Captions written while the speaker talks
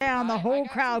around, the whole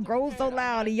crowd grows so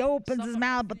loud. He opens his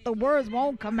mouth, but the words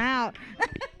won't come out.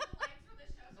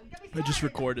 I just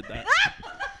recorded that.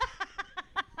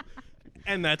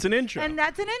 And that's an intro. And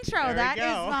that's an intro. There That we is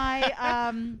go.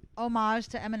 my homage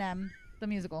to Eminem, the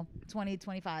musical,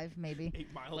 2025 maybe. 8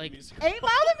 Mile Like- musical. 8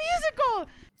 Mile the musical.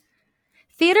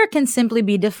 Theater can simply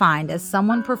be defined as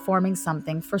someone performing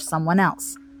something for someone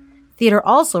else. Theater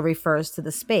also refers to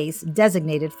the space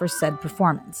designated for said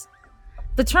performance.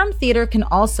 The term theater can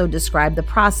also describe the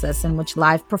process in which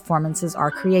live performances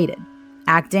are created.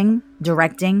 Acting,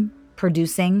 directing,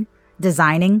 producing,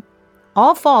 designing,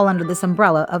 all fall under this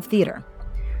umbrella of theater.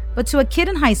 But to a kid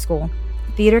in high school,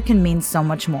 theater can mean so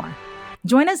much more.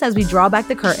 Join us as we draw back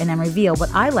the curtain and reveal what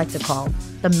I like to call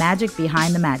the magic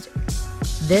behind the magic.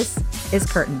 This is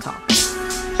Curtain Talk.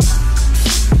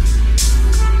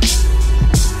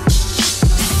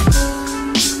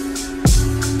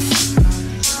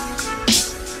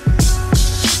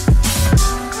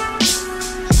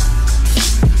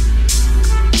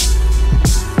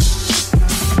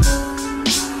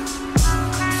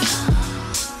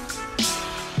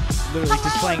 Literally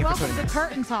just playing it for Welcome 20 to minutes.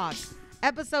 Curtain Talk,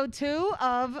 episode 2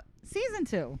 of season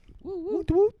 2. Woot,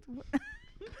 woot. You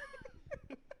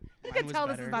Mine can was tell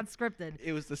this better. is not scripted.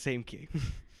 It was the same key.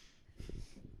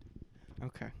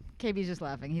 Okay. KB's just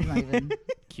laughing. He's not even.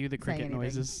 Cue the Say cricket anything.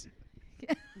 noises.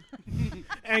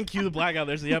 And cue the blackout.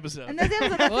 There's the episode. And that's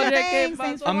it. That's it.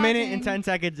 Thanks for A minute and watching. 10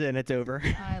 seconds in, it's over.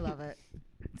 I love it.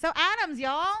 So Adams,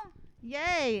 y'all.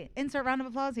 Yay. Insert round of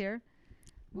applause here.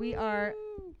 We are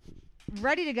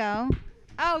ready to go.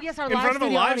 Oh, yes, our In live front of a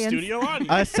studio live audience. studio audience.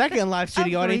 A second live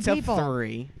studio Of three audience of people.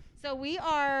 3. So we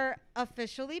are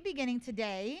officially beginning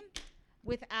today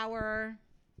with our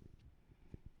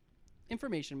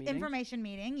Information meeting. information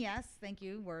meeting. Yes, thank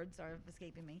you. Words are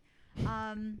escaping me.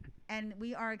 And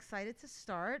we are excited to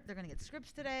start. They're going to get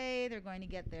scripts today. They're going to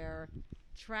get their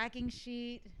tracking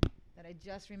sheet that I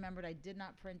just remembered I did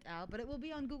not print out, but it will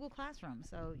be on Google Classroom,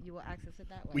 so you will access it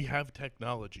that way. We have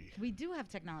technology. We do have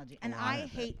technology, and lot I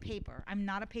of it. hate paper. I'm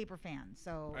not a paper fan,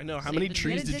 so I know. How Save many the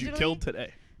trees data did you digitally? kill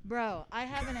today? bro, I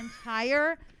have an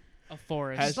entire A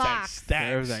forest. Hashtag box. stacks.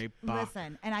 There's a box.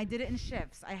 listen, and I did it in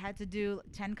shifts. I had to do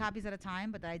 10 copies at a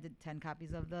time, but I did 10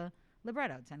 copies of the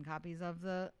libretto, 10 copies of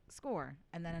the score,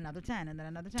 and then another 10, and then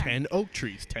another 10. 10 oak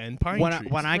trees, 10 pine When I,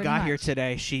 trees. when I Pretty got here much.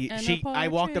 today, I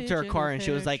walked up to her car and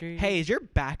she was like, "Hey, is your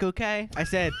back okay?" I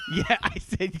said, "Yeah." I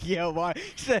said, "Yeah, why?"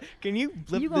 She said, "Can you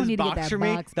lift You gonna this need to get box that for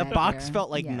me?" box The back box there. felt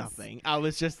like Yes. nothing. I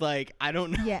was just like, I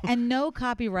don't know. Yeah, and no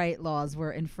copyright laws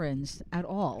were infringed at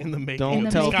all. in the making. Don't in the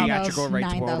tell making theatrical of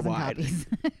rights 9,000 worldwide. copies.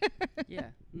 Yeah,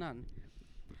 none.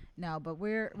 No, but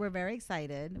we're very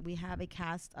excited. We have a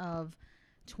cast of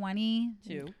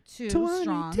 22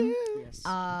 strong. Yes.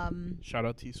 Shout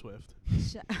out T Swift.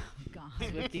 Oh God.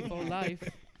 Swifty for life.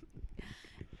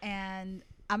 And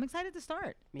I'm excited to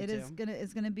start. Me It's too.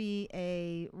 gonna be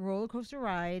a roller coaster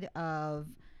ride of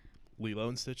Lilo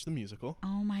and Stitch the musical.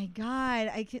 oh my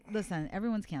God. Listen,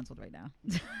 everyone's canceled right now.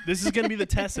 This is going to be the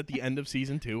test at the end of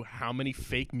season 2. How many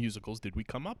fake musicals did we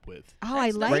come up with? Oh, I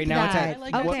That's like nice. Right now, that. it's at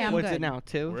like okay, that. I'm what's good. it now?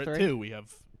 2, We're 3. at 2. We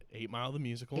have 8 Mile the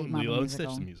musical 8 and Mile the Lilo and Stitch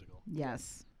musical. the musical.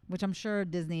 Yes, which I'm sure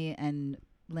Disney and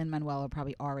Lin-Manuel are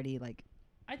probably already like.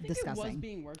 I think it was discussing.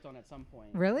 being worked on at some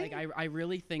point. Really? Like I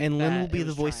really think. And Lin that will be it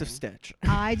the was voice of trying. Stitch.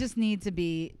 I just need to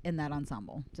be in that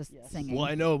ensemble, just Yes. singing. Well,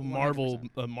 I know 100%.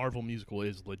 a Marvel musical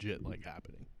is legit like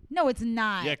happening. No, it's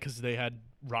not. Yeah, because they had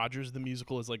Rogers the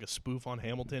musical as like a spoof on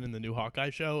Hamilton in the new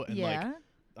Hawkeye show, and like Yeah.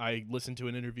 I listened to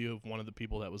an interview of one of the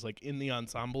people that was like in the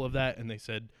ensemble of that, and they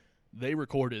said they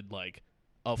recorded like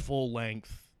a full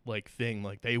length like thing,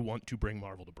 like they want to bring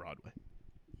Marvel to Broadway.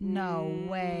 No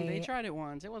way. They tried it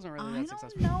once. It wasn't really I that don't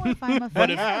successful. know if I'm a But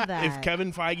fan of that. if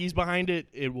Kevin Feige's behind it,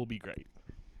 it will be great.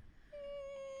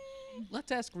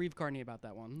 Let's ask Reeve Carney about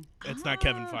that one. It's not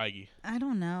Kevin Ah. Feige. I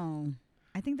don't know.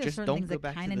 I think there's Just certain don't things go that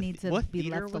back to kind of the need the- to what be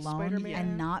theater left was alone Spider-Man?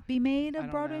 and not be made I a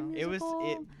don't Broadway know. It was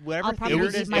musical. whatever I'll probably It theater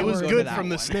was eat is. my it was words. good that from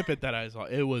the one. snippet that I saw.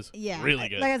 It was Yeah, really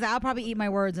good. Like I said, I'll probably eat my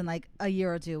words in like a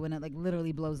year or two when it like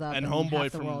literally blows up. And half Homeboy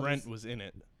the from world Rent is- was in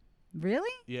it.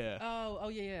 Really? Yeah. Oh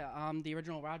yeah. The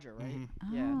original Roger, right? Mhm.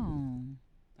 Yeah. Oh,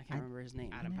 I can't remember his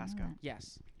name. I Adam didn't know Pascal. that.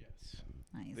 Yes. Yes.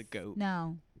 Nice. The goat.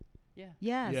 No. Yeah.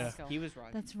 Yes. Yeah. Pascal. He was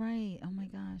right. That's right. Oh my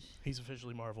gosh. He's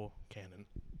officially Marvel canon.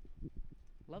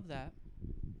 Love that.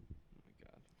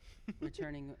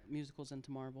 Returning musicals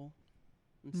into Marvel.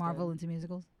 instead. Marvel into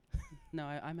musicals. No,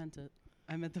 I meant it.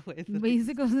 I meant the way.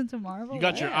 Musicals into Marvel. You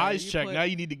got your Yeah, eyes you checked. put- Now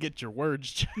you need to get your words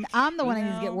checked. I'm the one that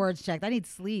needs to get No. words checked. I need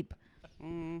sleep.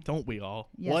 Don't we all?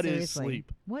 Yeah, What is seriously.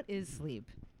 sleep? What is sleep?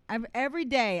 Every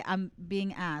day I'm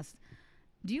being asked,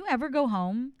 do you ever go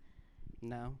home?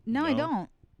 No. No, I No. don't.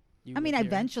 You I mean, live I here?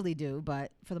 eventually do,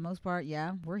 but for the most part,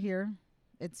 yeah, we're here.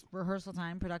 It's rehearsal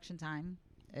time, production time,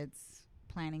 it's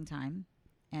planning time,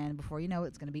 and before you know it,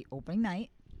 it's going to be opening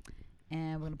night,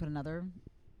 and we're going to put another,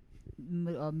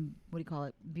 what do you call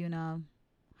it, Buna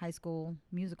High School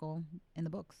musical in the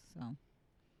books. So,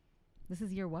 this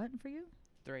is year what for you?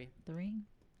 3. 3?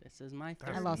 This is my That's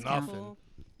I third lost nothing. couple.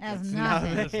 That's That's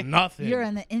nothing. That's nothing. You're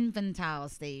in the infantile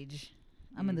stage.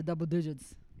 I'm in Mm. the double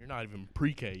digits. You're not even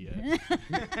pre-K yet.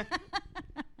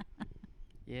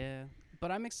 Yeah,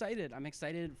 but I'm excited. I'm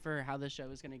excited for how the show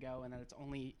is going to go and that it's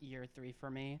only year 3 for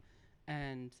me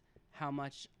and how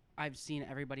much I've seen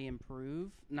everybody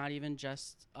improve, not even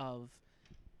just of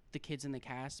the kids in the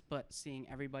cast, but seeing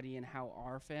everybody and how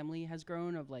our family has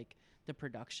grown of like the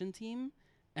production team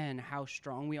and how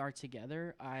strong we are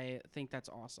together. I think that's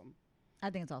awesome. I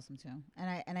think it's awesome too,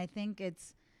 and I think it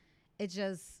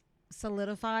just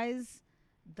solidifies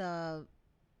the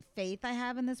faith I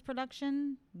have in this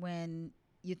production when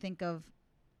you think of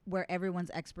where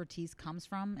everyone's expertise comes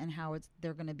from and how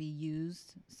they're going to be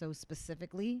used so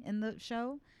specifically in the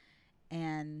show,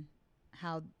 and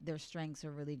how their strengths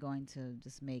are really going to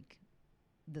just make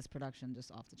this production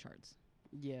just off the charts.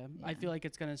 Yeah, I Yeah. feel like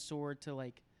it's going to soar to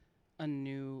like a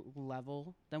new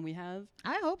level than we have.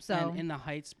 I hope so. And In the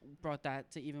Heights brought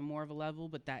that to even more of a level,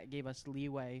 but that gave us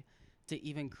leeway to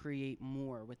even create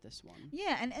more with this one.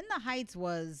 Yeah, and In the Heights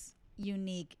was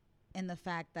unique in the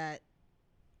fact that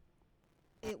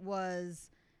it was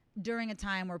during a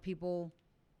time where people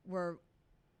were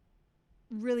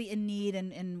really in need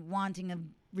and wanting of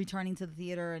returning to the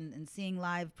theater and seeing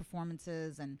live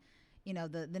performances, and you know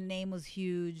the name was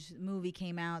huge. The movie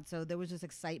came out, so there was just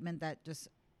excitement that just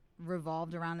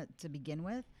revolved around it to begin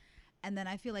with. And then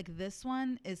I feel like this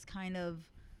one is kind of,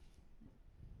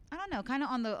 I don't know, kind of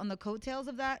on the coattails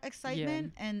of that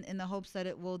excitement, and in the hopes that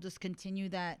it will just continue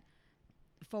that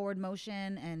forward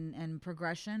motion and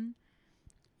progression.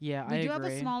 Yeah, We I do have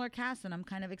agree. a smaller cast, and I'm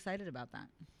kind of excited about that.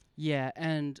 Yeah,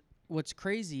 and what's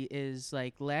crazy is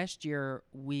like last year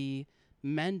we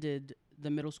mended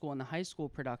the middle school and the high school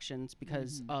productions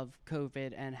because of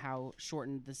COVID and how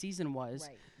shortened the season was.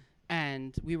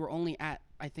 And we were only at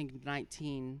I think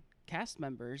 19 cast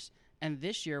members, and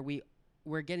this year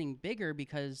we're getting bigger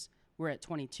because we're at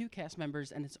 22 cast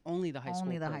members and it's only the high school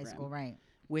Only the program, high school, right?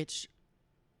 which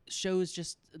shows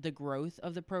just the growth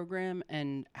of the program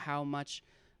and how much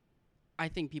I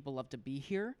think people love to be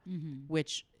here,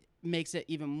 which makes it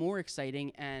even more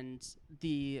exciting. And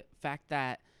the fact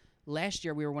that last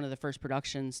year we were one of the first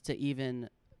productions to even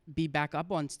be back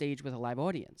up on stage with a live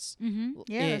audience.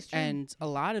 Yeah, that's true. And a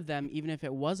lot of them, even if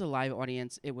it was a live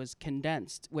audience, it was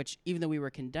condensed, which even though we were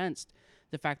condensed,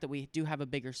 the fact that we do have a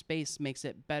bigger space makes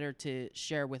it better to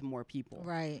share with more people.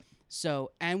 Right.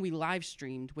 So, and we live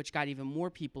streamed, which got even more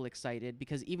people excited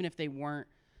because even if they were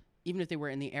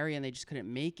in the area and they just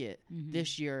couldn't make it,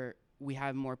 this year we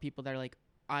have more people that are like,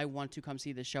 I want to come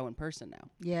see the show in person now.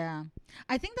 Yeah.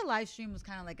 I think the live stream was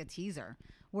kind of like a teaser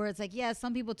where it's like, yeah,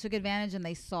 some people took advantage and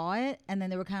they saw it, and then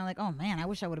they were kind of like, oh man, I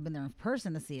wish I would have been there in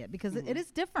person to see it, because it is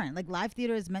different. Like live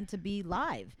theater is meant to be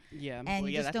live, Yeah. and Well,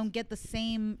 you yeah, just don't get the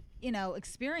same,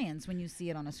 experience when you see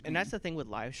it on a screen. And that's the thing with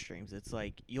live streams. It's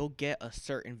like you'll get a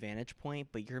certain vantage point,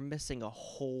 but you're missing a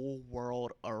whole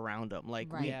world around them.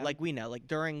 Like Right. Yeah. we know, like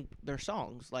during their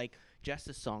songs, like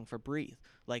Jess's song for "Breathe,"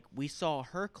 like we saw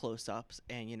her close-ups,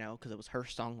 and because it was her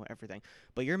song and everything.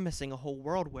 But you're missing a whole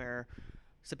world where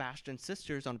Sebastian's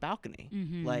sister's on a balcony,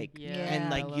 like, Yeah. and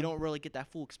like Bella. you don't really get that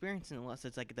full experience unless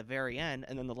it's like at the very end,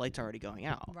 and then the light's already going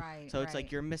out. Right. So it's like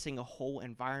right. you're missing a whole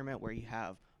environment where you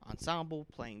have ensemble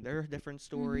playing their different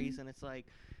stories, and it's like,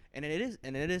 and it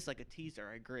is like a teaser.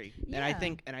 I agree, and I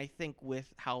Yeah. think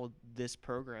with how this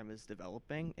program is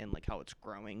developing and like how it's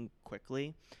growing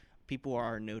quickly, people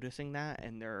are noticing that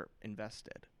and they're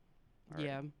invested. already.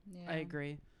 Yeah. I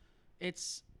agree.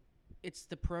 It's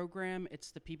the program,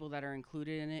 it's the people that are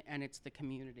included in it, and it's the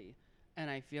community. And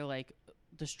I feel like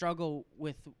the struggle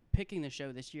with picking the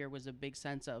show this year was a big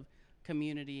sense of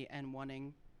community and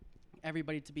wanting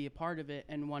everybody to be a part of it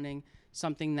and wanting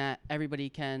something that everybody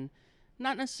can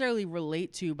not necessarily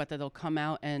relate to, but that they'll come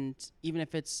out, and even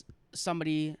if it's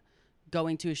somebody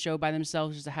going to a show by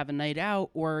themselves just to have a night out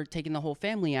or taking the whole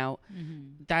family out,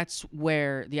 that's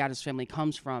where the Addams Family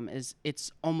comes from. Is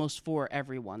it's almost for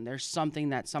everyone. There's something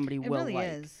that somebody It will really like.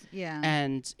 is. Yeah.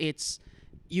 And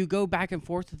you go back and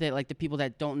forth with it, like the people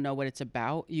that don't know what it's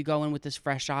about, you go in with this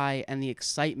fresh eye and the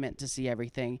excitement to see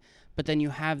everything, but then you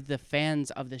have the fans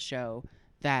of the show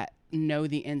that know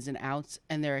the ins and outs,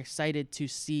 and they're excited to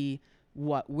see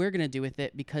what we're going to do with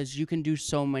it, because you can do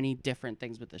so many different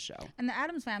things with the show. And the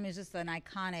Addams Family is just an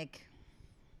iconic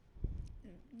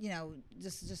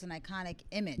just an iconic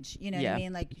image. You know what I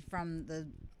mean? Like from the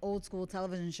old school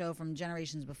television show from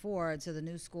generations before to the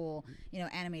new school,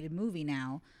 animated movie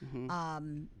now.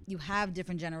 You have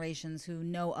different generations who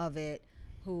know of it,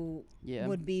 who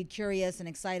would be curious and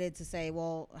excited to say,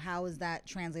 well, how is that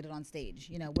translated on stage?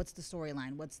 What's the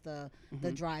storyline? What's the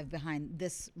drive behind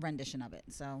this rendition of it?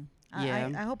 So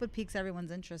I hope it piques everyone's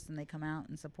interest and they come out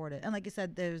and support it. And like you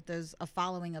said, there's a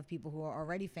following of people who are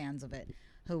already fans of it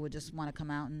who would just want to come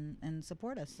out and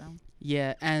support us. So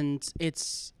yeah, and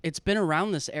it's been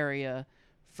around this area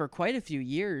for quite a few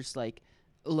years. Like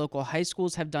local high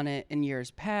schools have done it in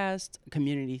years past.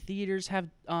 Community theaters have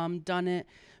done it.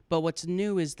 But what's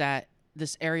new is that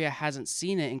this area hasn't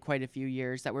seen it in quite a few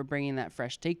years, that we're bringing that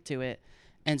fresh take to it.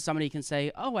 And somebody can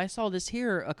say, oh, I saw this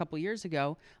here a couple years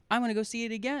ago. I want to go see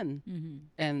it again.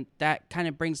 And that kind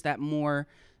of brings that more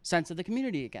sense of the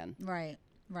community again. Right.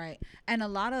 And a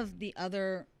lot of the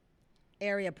other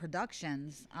area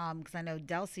productions, because I know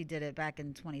Delcy did it back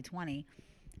in 2020,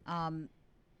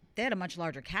 they had a much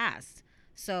larger cast.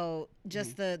 So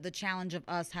just the challenge of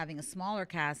us having a smaller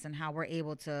cast and how we're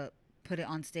able to put it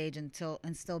on stage and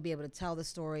still be able to tell the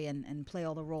story and play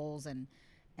all the roles and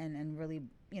really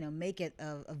make it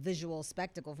a visual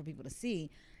spectacle for people to see.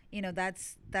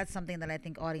 That's something that I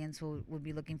think audience would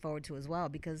be looking forward to as well,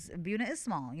 because Buena is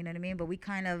small, you know what I mean, but we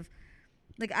kind of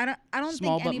like I don't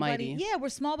small think but anybody mighty. Yeah, we're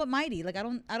small but mighty. Like I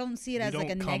don't see it as like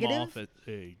a come negative. off at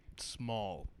a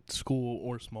small school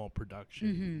or small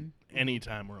production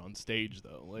anytime we're on stage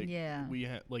though. Like we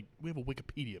have a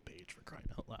Wikipedia page, for crying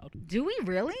out loud. Do we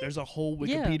really? There's a whole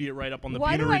Wikipedia right up on the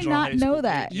Why Buena do I Regional not High School know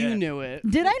that? page. You Yeah. knew it.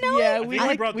 Did I know Yeah, it? we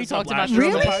we brought this talked up about last year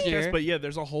on the Really? podcast, but yeah,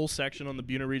 there's a whole section on the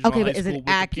Buena Regional Okay, High but is School it Wikipedia.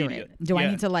 accurate? Do I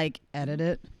need to like edit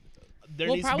it? There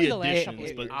Well, needs to probably be the last additions, couple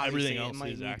but years. everything Obviously, else it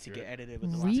might is need to accurate. get edited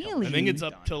with the last couple Really? I think years it's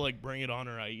up done. to like Bring It On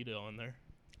or Aida on there.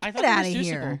 I thought Get there was outta Seussical.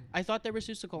 here. I thought there was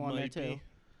Seussical on there Might too. be.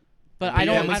 But Yeah, I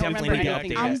don't we remember definitely need to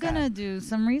anything update past I'm that. gonna do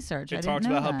some research. I It didn't talks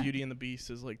know about how that. Beauty and the Beast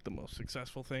is like the most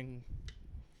successful thing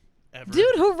ever.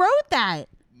 Dude, who wrote that?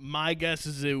 My guess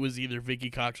is it was either Vicky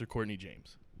Cox or Courtney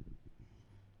James.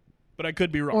 But I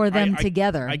could be wrong. Or them I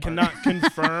together. I cannot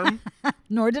confirm,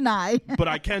 Nor deny. but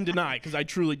I can deny because I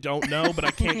truly don't know. But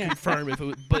I can't confirm if it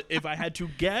was. But if I had to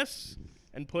guess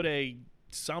and put a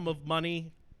sum of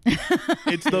money,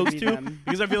 it's those Maybe two them.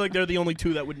 because I feel like they're the only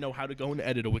two that would know how to go and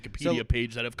edit a Wikipedia So-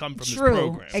 page that have come from True. this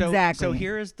program. Exactly. So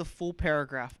here is the full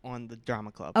paragraph on the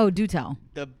drama club. Oh, do tell.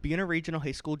 The Buena Regional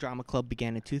High School Drama Club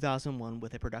began in 2001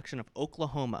 with a production of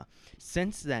Oklahoma.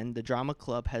 Since then, the drama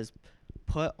club has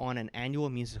put on an annual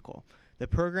musical. The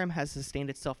program has sustained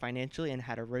itself financially and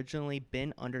had originally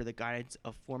been under the guidance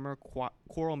of former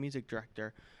choral music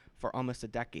director for almost a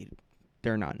decade.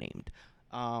 They're not named.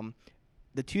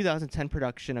 The 2010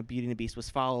 production of Beauty and the Beast was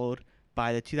followed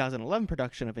by the 2011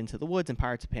 production of Into the Woods and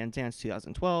Pirates of Penzance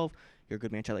 2012, Your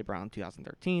Good Man Charlie Brown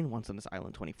 2013, Once on This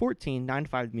Island 2014, 9 to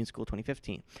 5 the Musical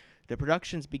 2015. The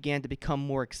productions began to become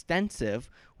more extensive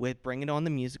with Bring It On the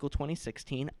Musical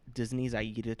 2016, Disney's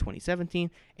Aida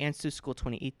 2017, and Seussical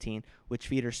 2018, which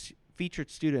featured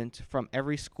students from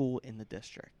every school in the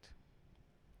district.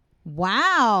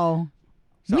 Wow.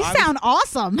 So we sound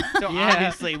awesome. So Yeah.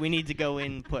 obviously we need to go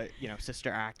in and put,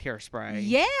 Sister Act, Hairspray.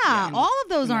 Yeah, Yeah. all of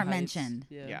those In the aren't Heights. mentioned.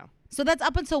 Yeah. So that's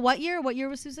up until what year? What year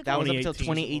was Seussical? That was up until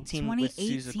 2018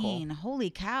 2018 with Seussical. Holy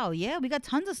cow. Yeah, we got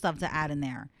tons of stuff to add in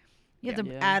there. You have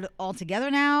Yeah. to Yeah. add all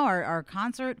together now, our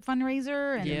concert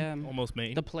fundraiser. And Yeah. Almost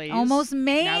made. The plays. Almost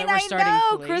Maine, Now that we're I starting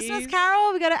know. plays, Christmas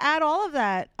Carol, we got to add all of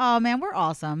that. Oh, man, we're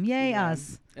awesome. Yay, Yeah.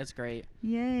 us. That's great.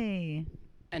 Yay.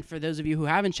 And for those of you who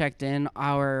haven't checked in,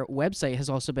 our website has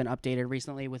also been updated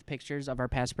recently with pictures of our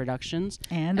past productions.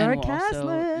 And our we'll cast also,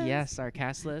 list. Yes, our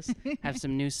cast list. Have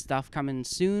some new stuff coming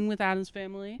soon with Adam's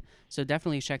Family. So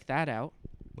definitely check that out.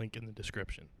 Link in the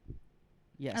description.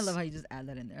 Yes. I love how you just add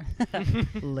that in there.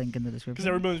 Link in the Because description.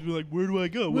 everybody's be like, where do I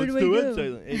go? Where What's do the I go?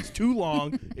 website? It's too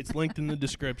long. It's linked in the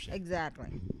description.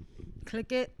 Exactly.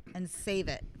 Click it and save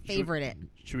it. Favorite it.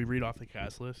 Should we read off the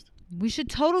cast list? We should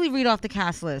totally read off the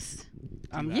cast list.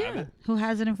 Do you have Yeah, it? Who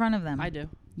has it in front of them? I do.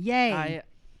 Yay. I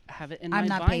have it in I'm my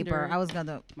not binder. paper. I was going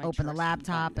to My open the trusty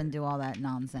laptop binder. and do all that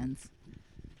nonsense.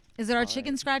 Is it our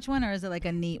chicken scratch one or is it like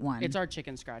a neat one? It's our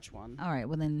chicken scratch one. All right,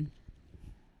 well then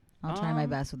I'll try my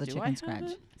best with the do chicken I have scratch.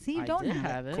 it? See, you I don't did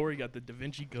have it. Corey got the Da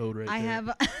Vinci Code right I there. have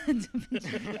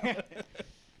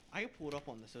I pulled up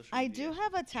on the social I media. do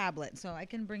have a tablet, so I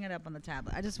can bring it up on the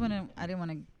tablet. I didn't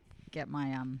want to get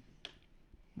my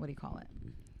what do you call it?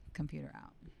 Computer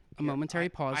out. A momentary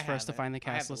pause I for us have to it. find the I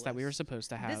have cast the list that we were list. supposed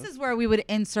to have. This is where we would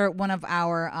insert one of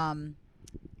our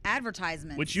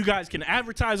advertisements. Which you guys can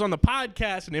advertise on the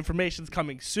podcast, and information's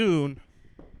coming soon.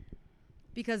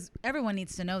 Because everyone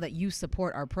needs to know that you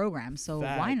support our program, so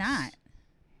why Facts. not?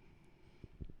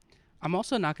 I'm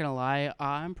also not gonna lie.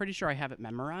 I'm pretty sure I have it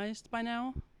memorized by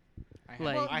now. Like-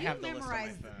 Well, I you have the list on my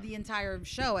memorized phone. the entire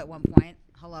show at one point.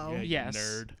 Hello, Yeah, you Yes.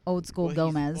 nerd. old school Well,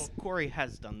 Gomez. Corey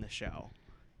has done the show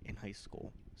in high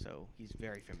school, so he's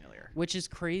very familiar. Which is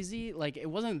crazy. Like it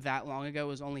wasn't that long ago. It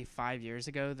was only 5 years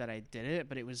ago that I did it.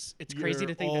 But it's crazy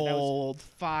to think that was old.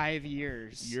 5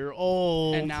 years. You're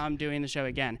old. And now I'm doing the show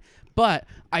again. But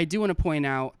I do want to point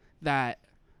out that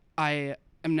I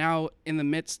am now in the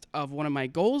midst of one of my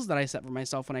goals that I set for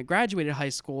myself when I graduated high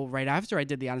school, right after I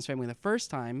did The Addams Family the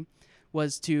first time,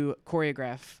 was to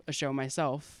choreograph a show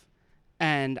myself.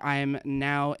 And I'm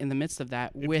now in the midst of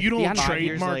that if with you The don't Addams Family.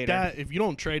 years trademark later. that, if you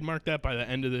don't trademark that by the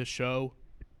end of this show,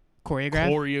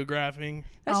 choreographing.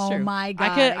 That's Oh true. my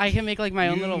God. I can make like my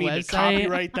own you little need to website.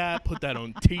 copyright that, put that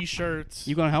on T-shirts.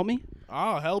 You gonna help me?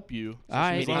 I'll help you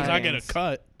Alright, as long as I get a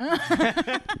alright.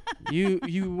 cut.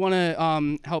 You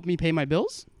wanna help me pay my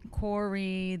bills?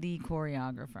 Corey, the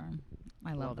choreographer.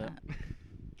 I love Love it. that.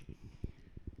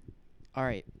 All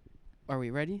right. Are we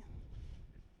ready?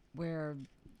 We're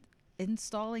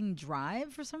installing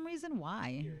Drive for some reason. Why?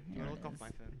 You Here wanna it look off is. my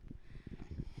phone?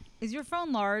 Is your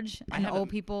phone large I and have a- old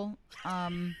people?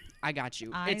 I got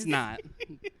you. Eyes? It's not.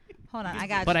 Hold on, I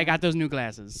got But you. I got those new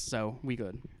glasses, so we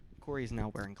good. Corey's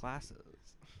now wearing glasses.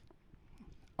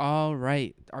 All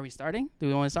right. Are we starting? Do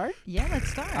we want to start? Yeah, let's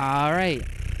start. All right.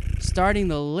 Starting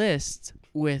the list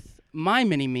with my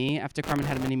mini-me after Carmen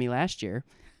had a mini-me last year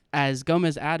as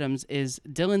Gomez Addams is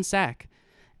Dylan Sack.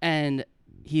 And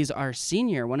he's our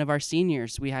senior, one of our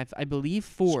seniors. We have, I believe,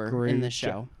 4 in the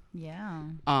Scrooge. show. Yeah.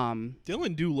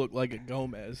 Dylan do look like a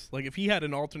Gomez. Like if he had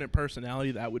an alternate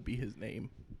personality, that would be his name.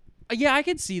 Yeah, I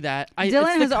could see that. It's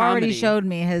Dylan the has already comedy. showed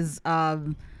me his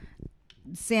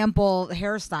sample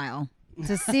hairstyle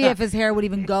to see if his hair would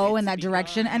even go in that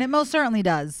direction, and it most certainly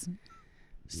does.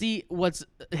 See, what's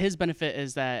his benefit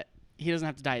is that he doesn't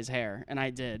have to dye his hair, and I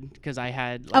did because I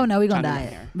had. Oh like, no, we gonna Johnny dye Depp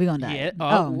it. hair. We gonna dye Yeah? it.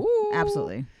 Oh, woo.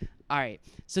 absolutely. All right.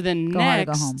 So then Go hard or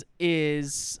go home. next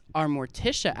is our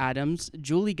Morticia Addams,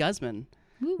 Julie Guzman,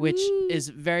 which Woo-woo. is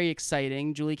very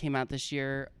exciting. Julie came out this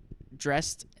year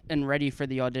dressed and ready for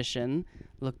the audition,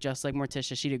 looked just like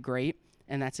Morticia. She did great,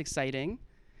 and that's exciting.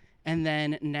 And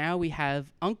then now we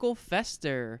have Uncle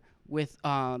Fester with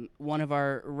one of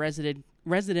our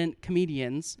resident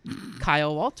comedians,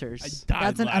 Kyle I Walters. died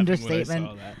That's an laughing when I saw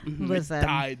understatement. that. Listen.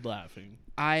 I died laughing.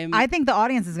 I think the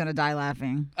audience is gonna die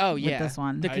laughing. Oh with yeah, this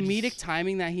one. The I comedic just-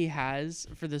 timing that he has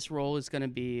for this role is going to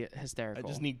be I hysterical.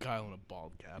 just need Kyle in a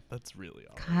bald cap. That's really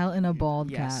all. Kyle in a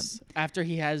bald yes. cap. After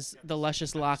he has the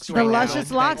luscious locks. The right now. luscious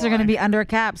locks are gonna be under a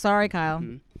cap. Sorry, Kyle.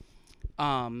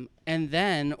 And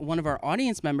then one of our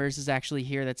audience members is actually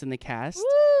here. That's in the cast.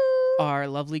 Woo! Our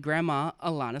lovely grandma,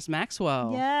 Alanis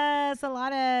Maxwell. Yes,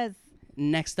 Alanis.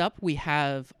 Next up, we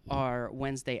have our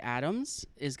Wednesday Addams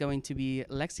is going to be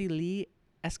Lexi Lee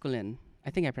Esquilin. I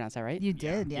think I pronounced that right. You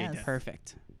did, you yes. did.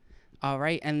 Perfect. All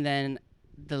right, and then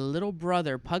the little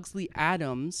brother, Pugsley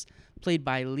Addams, played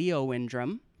by Leo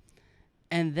Windrum.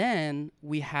 And then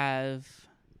we have,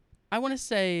 I want to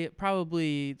say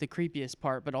probably the creepiest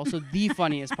part, but also the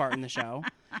funniest part in the show,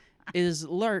 is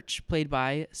Lurch, played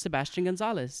by Sebastian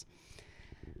Gonzalez.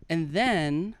 And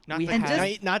then Not we to,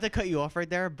 have... not to cut you off right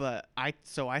there, but I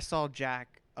saw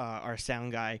Jack, our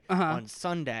sound guy, Uh-huh. on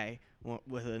Sunday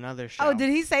with another show. Oh, did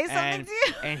he say something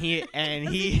and, to you? and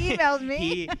he He emailed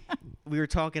me. we were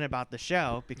talking about the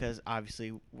show because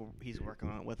obviously he's working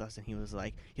on it with us, and he's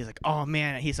like, oh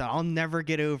man, he said I'll never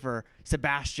get over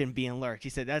Sebastian being Lurch. He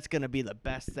said that's gonna be the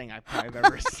best thing I've probably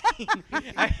ever seen.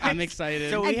 I'm excited.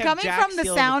 So we And have coming Jack's from the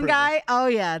seal of sound approval. guy, oh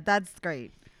yeah, that's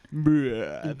great.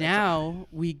 Now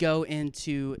we go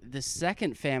into the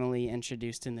second family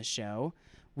introduced in the show.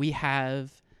 We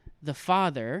have the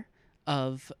father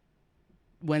of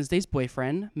Wednesday's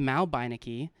boyfriend, Mal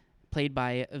Beinecke, played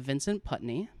by Vincent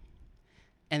Putney.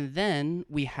 And then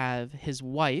we have his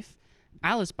wife,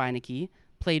 Alice Beinecke,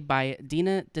 played by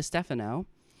Dina DeStefano.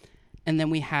 And then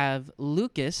we have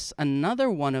Lucas, another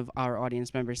one of our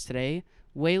audience members today,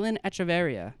 Waylon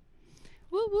Echeverria.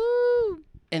 Woo woo.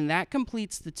 And that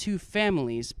completes the 2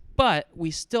 families, but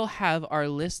we still have our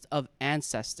list of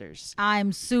ancestors.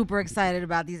 I'm super excited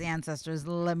about these ancestors.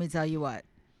 Let me tell you what.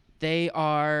 They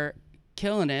are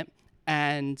killing it,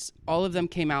 and all of them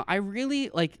came out. I really,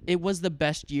 it was the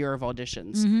best year of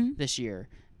auditions this year.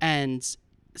 And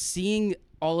seeing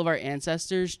all of our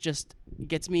ancestors just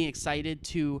gets me excited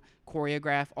to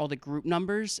choreograph all the group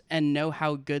numbers and know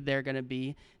how good they're going to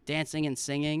be dancing and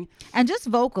singing. And just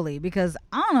vocally, because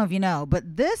I don't know if you know,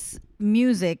 but this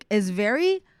music is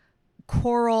very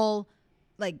choral,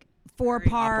 like four Very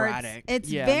parts. operatic. It's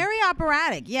Yeah. very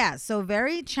operatic. Yeah. So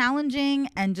very challenging,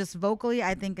 and just vocally,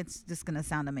 I think it's just gonna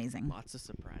sound amazing. Lots of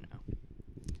soprano.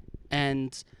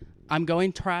 And I'm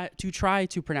going to try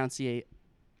to pronunciate.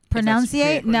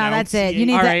 Pronunciate? No, that's it. You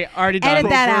need All to right, already done. edit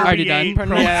that out. Already done.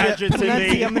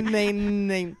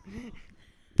 Name.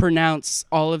 Pronounce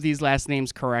all of these last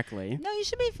names correctly. No, you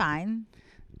should be fine.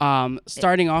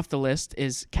 Starting off the list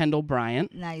is Kendall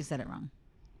Bryant. Now you said it wrong.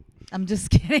 I'm just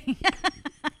kidding.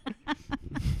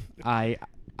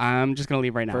 I'm just gonna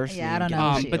leave right now. First Yeah, I don't name,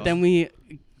 know. get She it. But then we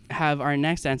have our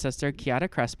next ancestor, Kiara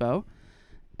Crespo,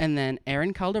 and then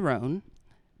Aaron Calderon,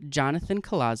 Jonathan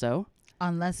Colazzo.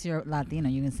 Unless you're Latino,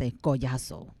 you can say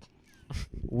collazo.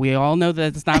 We all know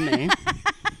that it's not me.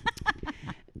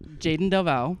 Jaden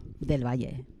Delval. Del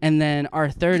Valle. And then our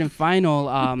third and final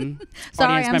Sorry, audience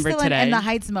I'm member still today. in the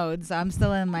Heights mode, so I'm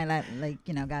still in my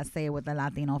gotta say it with the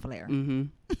Latino flair. Mm-hmm.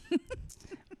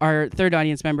 Our third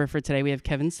audience member for today, we have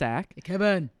Kevin Sack.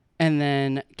 Kevin. And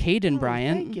then Caden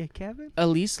Bryant, Thank you, Kevin.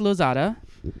 Elise Lozada,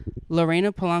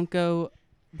 Lorena Polanco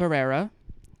Barrera,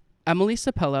 Emily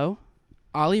Sapello,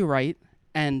 Ollie Wright,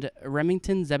 and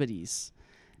Remington Zebedes.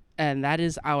 And that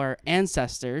is our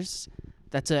ancestors.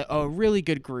 That's a really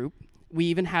good group. We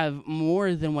even have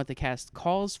more than what the cast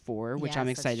calls for, which Yes, I'm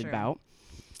that's excited true. about.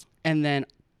 And then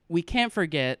we can't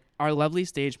forget our lovely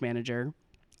stage manager,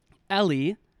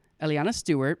 Eliana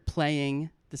Stewart, playing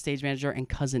the stage manager and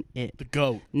Cousin It. The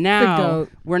GOAT. Now, goat.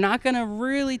 we're not going to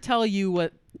really tell you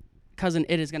what Cousin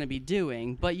It is going to be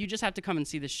doing, but you just have to come and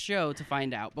see the show to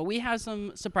find out. But we have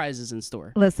some surprises in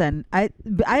store. Listen, I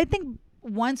think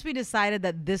once we decided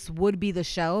that this would be the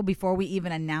show, before we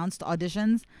even announced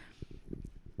auditions,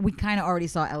 we kind of already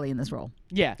saw Ellie in this role.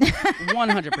 Yeah,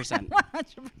 100%.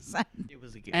 100%. It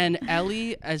was a gift. And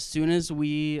Ellie, as soon as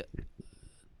we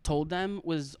told them,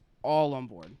 was all on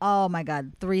board. Oh my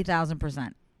God,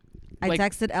 3,000%. I Like-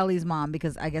 texted Ellie's mom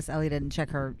because I guess Ellie didn't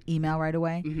check her email right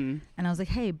away, Mm-hmm. and I was like,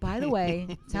 "Hey, by the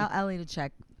way, tell Ellie to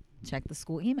check the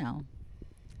school email."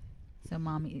 So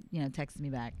mom, texted me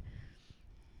back.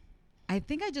 I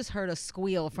think I just heard a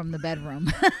squeal from the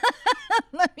bedroom.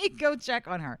 Let me go check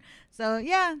on her. So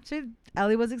yeah,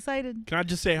 Ellie was excited. Can I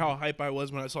just say how hype I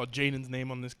was when I saw Jaden's name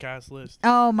on this cast list?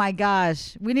 Oh my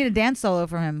gosh, we need a dance solo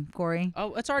for him, Corey.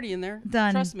 Oh, it's already in there.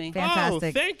 Done. Trust me.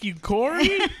 Fantastic. Oh, thank you,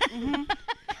 Corey.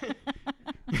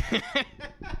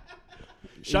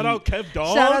 Shout out Kev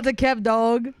Dog. Shout out to Kev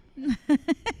Dog.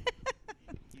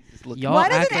 Y'all Why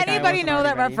act doesn't like I anybody wasn't know already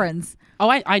that ready. reference? Oh,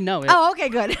 I know it. Oh, okay,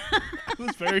 good. I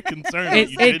was very concerned. that It,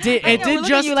 you it did. know. It we're did looking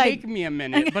just at you like- take me a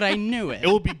minute, but I knew it. It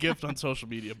will be gift on social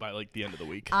media by like the end of the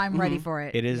week. I'm ready for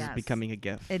it. It is Yes. becoming a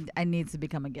gift. It needs to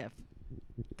become a GIF.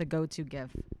 The go-to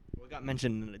GIF. We got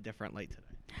mentioned in a different light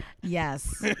today.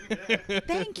 Yes.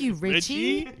 Thank you,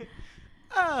 Richie.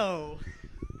 Oh.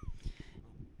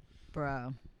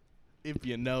 Bro. If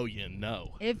you know, you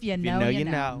know. If you If know, you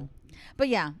know. But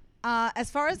yeah, as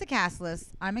far as the cast list,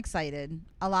 I'm excited.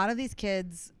 A lot of these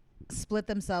kids split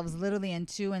themselves literally in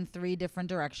 2 and 3 different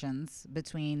directions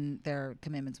between their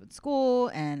commitments with school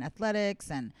and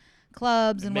athletics and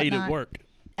clubs and Made whatnot. it work.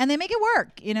 And they make it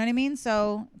work. You know what I mean?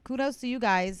 So kudos to you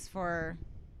guys for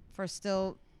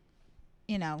still,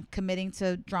 committing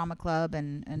to drama club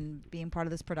and being part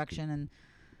of this production and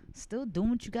still doing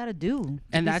what you got to do. to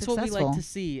And be that's what we like successful. to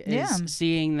see is Yeah.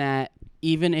 seeing that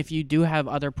even if you do have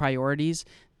other priorities,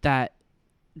 that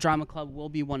drama club will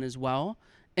be one as well,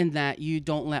 and that you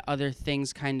don't let other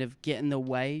things kind of get in the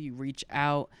way. You reach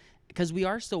out because we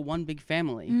are still one big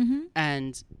family. Mhm.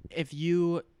 And if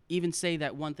you even say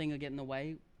that one thing will get in the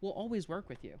way, we'll always work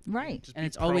with you. Right. Just And be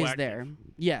it's always proactive. there.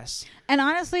 Yes. And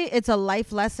honestly, it's a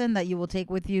life lesson that you will take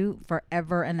with you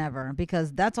forever and ever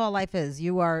because that's all life is.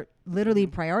 You are literally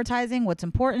prioritizing what's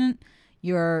important.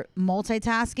 You're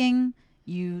multitasking.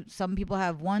 Some people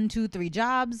have 1, 2, 3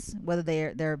 jobs, whether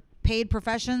they're paid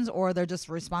professions or they're just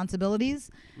responsibilities.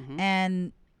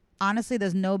 And honestly,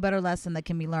 there's no better lesson that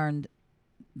can be learned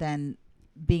than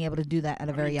being able to do that at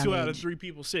a very young 2 out of age. 3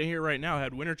 people sitting here right now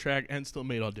had winter track and still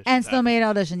made auditions. And still happen. made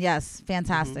audition. Yes,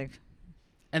 fantastic.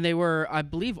 And they were, I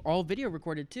believe, all video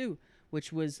recorded too,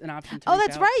 which was an option to Oh, reach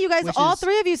that's out, right. You guys, which all is-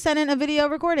 3 of you sent in a video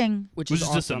recording. which Which is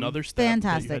is just awesome. another step that you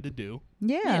Fantastic. had to do.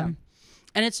 Yeah.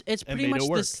 And it's And pretty made much it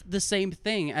work. the same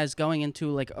thing as going into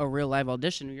like a real live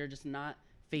audition where you're just not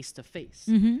face to face,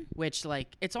 which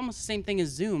like it's almost the same thing as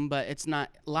Zoom, but it's not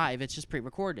live. It's just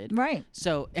pre-recorded. Right.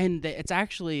 So and it's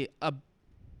actually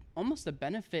almost a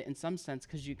benefit in some sense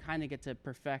because you kind of get to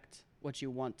perfect what you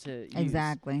want to use.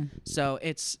 Exactly. So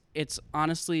it's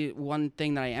honestly one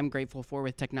thing that I am grateful for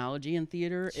with technology in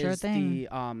theater Sure is thing.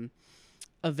 the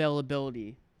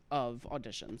availability of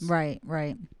auditions. Right.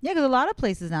 Yeah, because a lot of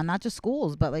places now, not just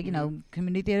schools, but like, you know,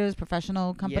 community theaters,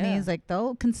 professional companies, like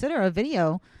they'll consider a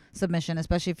video submission,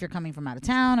 especially if you're coming from out of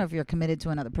town or if you're committed to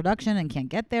another production and can't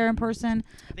get there in person.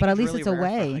 But at least it's a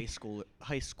way.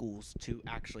 High schools to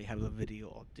actually have a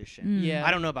video audition. Yeah.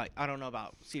 I don't know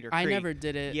about Cedar Creek. I never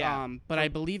did it. Yeah. But I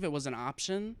believe it was an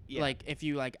option. Yeah. Like if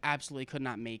you like absolutely could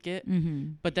not make it.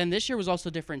 Mm-hmm. But then this year was also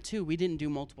different too. We didn't do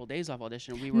multiple days of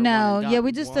audition. We were No, one and yeah, done.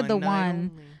 we just did the night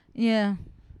one. only. Yeah.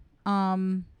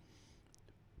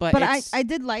 But But it's- I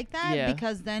did like that Yeah.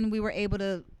 because then we were able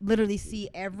to literally see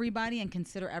everybody and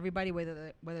consider everybody,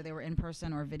 whether they were in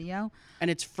person or video. and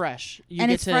it's fresh. You And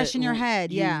get it's to fresh in your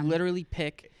head, you yeah. literally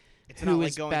pick It's who not like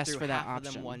is going best through for that half of them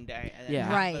option. one day and then Yeah.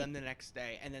 half Right. of them the next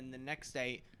day, and then the next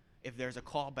day if there's a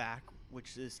callback,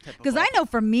 which is typical. Because I know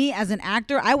for me as an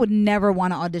actor, I would never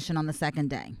want to audition on the second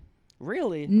day.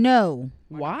 Really? No.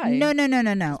 Why? No.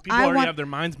 People I already want. have their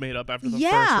minds made up after the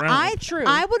Yeah, first round. True.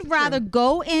 I would rather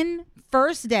go in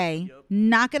first day,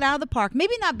 knock it out of the park.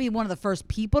 Maybe not be one of the first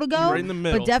people to go, Right in the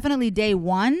middle. but definitely day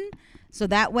one. So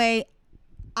that way,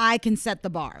 I can set the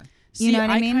bar. See, You know what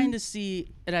I mean? kind of see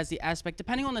it as the aspect,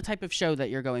 depending on the type of show that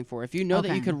you're going for. If you know that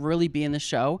you Okay. could really be in the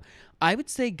show, I would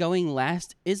say going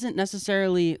last isn't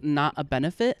necessarily not a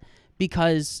benefit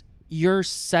because you're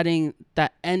setting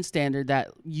that end standard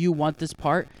that you want this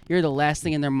part. You're the last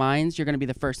thing in their minds. You're going to be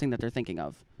the first thing that they're thinking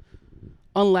of.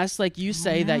 Unless, like you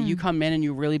say, that you come in and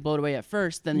you really blow it away at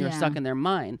first, then you're Yeah. stuck in their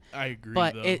mind. I agree,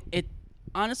 But though. it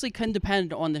honestly can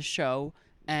depend on the show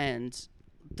and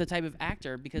the type of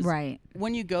actor because Right.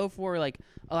 when you go for like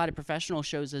a lot of professional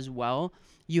shows as well,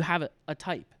 you have a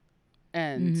type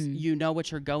and Mm-hmm. you know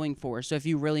what you're going for. So if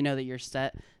you really know that you're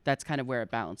set, that's kind of where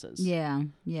it balances. Yeah.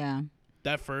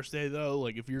 That first day, though,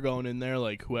 like, if you're going in there,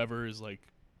 like, whoever is, like,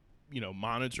 you know,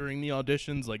 monitoring the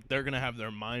auditions, like, they're going to have their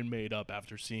mind made up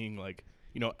after seeing, like,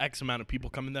 you know, X amount of people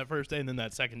come in that first day, and then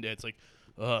that second day, it's like,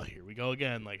 oh, here we go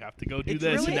again. Like, I have to go do It's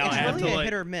this, really, and now it's I have really to, a like...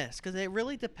 hit or miss because it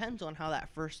really depends on how that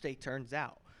first day turns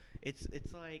out. It's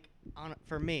like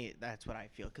for me that's what I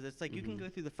feel because it's like you can go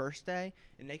through the first day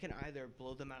and they can either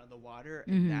blow them out of the water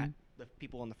and that the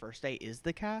people on the first day is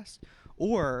the cast,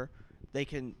 or they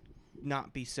can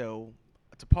not be so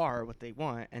to par what they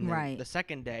want, and then Right. the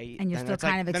second day And you're then still it's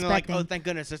like- kind of then they're like, expecting- oh, thank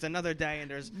goodness there's another day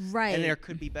and Right. and there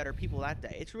could be better people that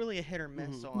day. It's really a hit or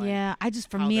miss on Yeah,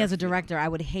 for how me they're as a feeling. director, I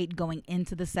would hate going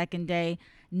into the second day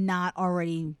not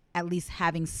already at least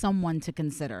having someone to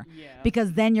consider. Yeah.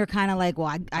 Because then you're kind of like,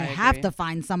 well, I have agree. to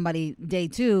find somebody day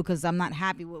two because I'm not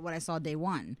happy with what I saw day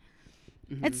one.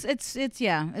 It's it's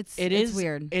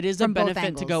weird. It is a from both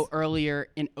benefit to go angles. earlier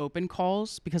in open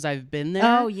calls because I've been there.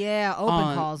 Oh yeah, open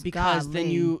on- calls because then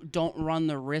golly. you don't run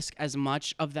the risk as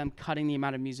much of them cutting the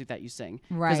amount of music that you sing.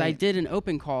 Because I Right. did an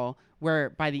open call where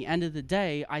by the end of the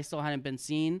day I still hadn't been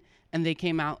seen, and they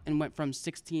came out and went from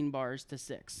 16 bars to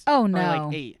 6. Oh, or no.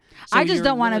 like 8. So I just you're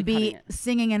don't want to really be cutting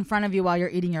singing in front of you while you're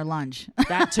eating your lunch. it.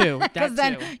 That too. Because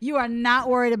That then too. you are not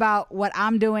worried about what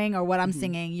I'm doing or what Mm-hmm. I'm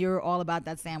singing. You're all about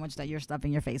that sandwich that you're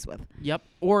stuffing your face with. Yep.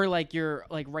 Or like you're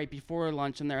like right before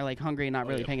lunch and they're like hungry and not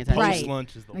really yeah, paying attention. Right.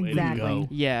 Post-lunch is the way to Exactly. go.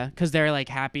 Yeah, because they're like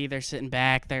happy, they're sitting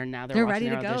back, they're They're watching ready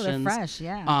to their go. They're auditions. fresh.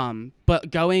 Yeah. But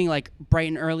going like bright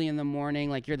and early in the morning,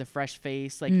 like you're the fresh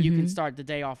face, like you can start the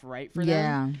day off right for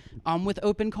them. Yeah. With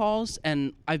open calls,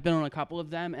 and I've been on a couple of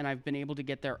them, and I've been able to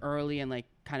get there early and like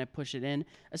kind of push it in,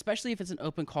 especially if it's an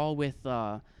open call with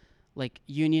like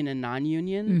union and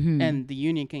non-union, and the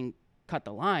union can cut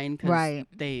the line because Right.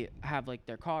 they have like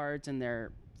their cards and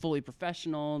they're fully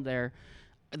professional.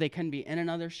 They can be in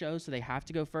another show, so they have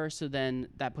to go first. So then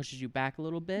that pushes you back a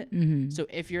little bit. So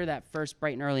if you're that first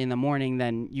bright and early in the morning,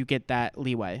 then you get that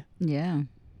leeway. Yeah.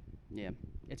 Yeah,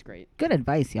 it's great. Good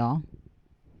advice, y'all.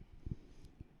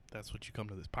 That's what you come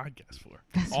to this podcast for.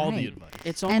 That's all right. the advice.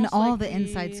 It's And almost all like the we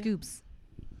inside scoops.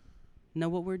 know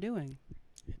what we're doing.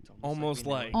 It's Almost we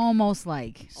know. like Almost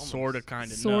like. sort of,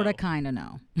 kind of, Sort of, kind of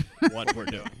know. what we're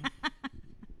doing.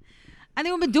 I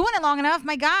think we've been doing it long enough.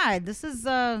 My God, this is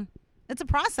it's a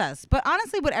process. But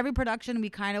honestly, with every production, we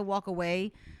kind of walk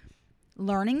away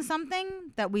learning something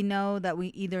that we know that we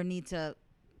either need to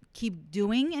keep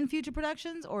doing in future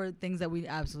productions or things that we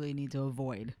absolutely need to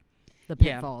avoid. The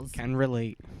Yeah. pitfalls. Can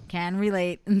relate. Can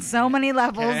relate in so many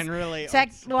levels. Can relate.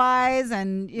 Text wise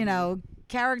and,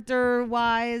 character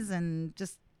wise and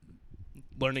just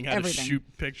Learning how Everything. to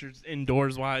shoot pictures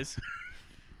indoors wise.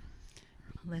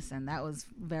 listen, that was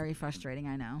very frustrating,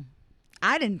 I know.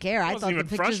 I didn't care. I It wasn't thought the even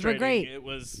pictures were frustrating. great. It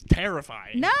was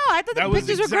terrifying. No, I thought That the was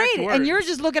pictures were exact great. And you're words.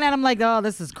 just looking at them like, oh,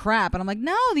 this is crap. And I'm like,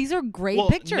 no, these are great Well,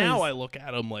 pictures. now I look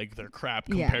at them like they're crap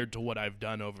Yeah. compared to what I've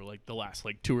done over like the last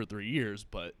like 2 or 3 years.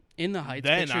 But In the Heights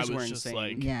then I pictures was were just insane.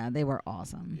 like, Yeah, they were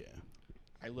awesome. yeah.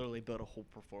 I literally built a whole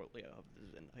portfolio of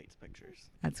the In the Heights pictures.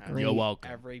 That's And great. You're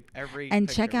welcome. Every And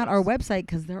picture check out our was- website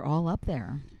because they're all up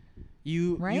there,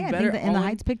 You right? You I better think the In the own-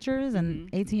 Heights pictures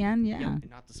and ATN, yeah. And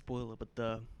not to spoil it, but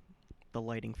the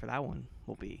lighting for that one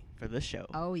will be for this show.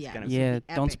 Oh It's yeah, gonna It's be- Yeah, gonna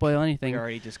be don't epic. spoil We anything.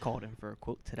 already just called him for a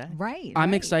quote today. Right. I'm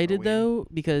right. excited Are we- though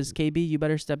because KB, you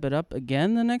better step it up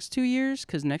again the next 2 years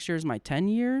because next year is my 10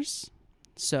 years.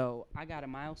 So I got a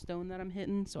milestone that I'm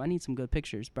hitting. So I need some good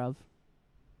pictures, bruv.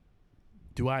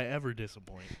 Do I ever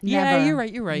disappoint? Yeah, Never. you're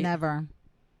right. You're right. Never.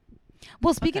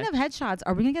 Well, speaking Okay. of headshots,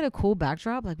 are we gonna get a cool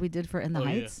backdrop like we did for In the Oh, yeah.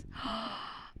 Heights?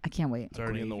 I can't wait. It's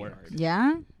already in the Graveyard. works.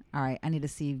 Yeah. All right. I need to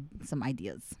see some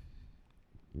ideas.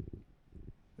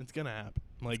 It's gonna happen.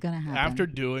 Like gonna happen. after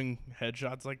doing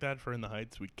headshots like that for In the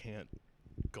Heights, we can't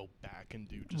go back and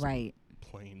do just Right.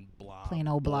 plain blah, Plain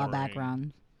old blah boring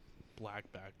background.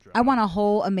 black backdrop. I want a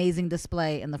whole amazing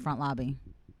display in the front lobby.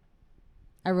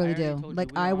 I really already do. told you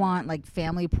Like we I want want like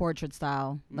family portrait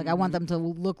style. Like I want Mhm. them to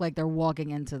look like they're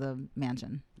walking into the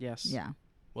mansion. Yes. Yeah.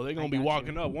 Well, they're I gonna be got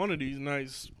walking you. up one of these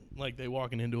nights, like they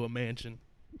walking into a mansion.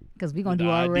 Because we're going to The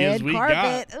do our ideas red we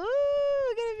carpet.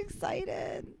 Ooh, getting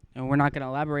excited. And we're not going to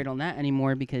elaborate on that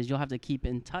anymore because you'll have to keep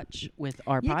in touch with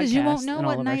our Yeah, podcast because you won't know and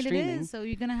all what of our night it streaming. is. So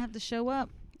you're going to have to show up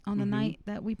on the Mhm. night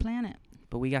that we plan it.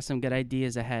 But we got some good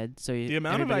ideas ahead. So The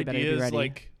amount of everybody better be ideas ready.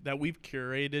 like that we've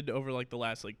curated over like the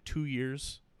last like 2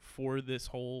 years for this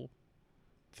whole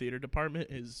theater department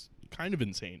is kind of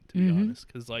insane, to be Mhm. honest,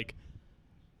 because like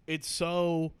it's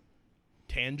so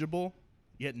tangible,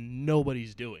 yet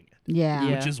nobody's doing it, Yeah.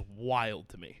 Yeah. which is wild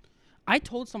to me. I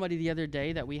told somebody the other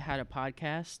day that we had a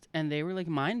podcast, and they were like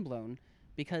mind blown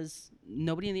because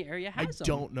nobody in the area I has them.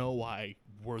 don't know why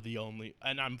we're the only,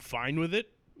 and I'm fine with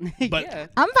it. But yeah.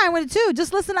 I'm fine with it too.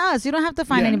 Just listen to us. You don't have to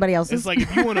find Yeah. anybody else's. It's like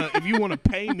if you wanna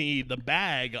pay me the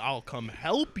bag, I'll come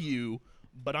help you,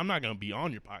 but I'm not gonna be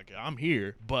on your podcast. I'm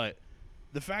here. But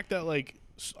the fact that like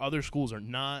other schools are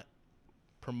not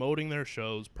promoting their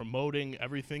shows, promoting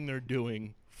everything they're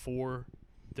doing for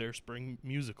their spring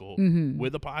musical Mhm.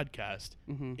 with a podcast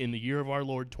Mhm. in the year of our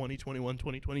Lord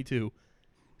 2021-2022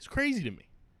 is crazy to me.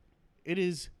 It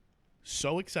is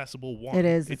so accessible. One, It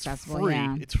is it's accessible, free.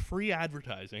 yeah. It's free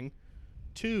advertising.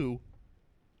 Two,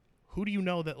 who do you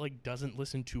know that like doesn't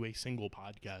listen to a single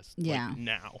podcast Yeah. like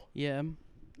now? Yeah,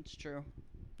 it's true.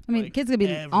 I mean, like, kids could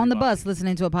be on the bus everybody.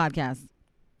 listening to a podcast.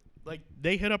 Like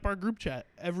they hit up our group chat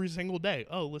every single day.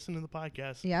 Oh, listen to the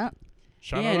podcast. Yeah.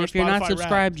 Shout yeah, out and our if you're not Spotify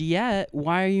subscribed yet,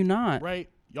 why are you not? Wrapped, right?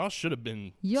 Y'all should have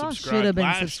been. Y'all subscribed should have been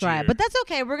last subscribed. year. But that's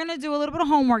okay. We're going to do a little bit of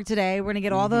homework today. We're going to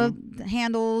get all the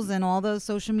handles and all the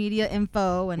social media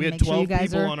info and we had make sure 12 you guys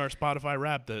people are. on our Spotify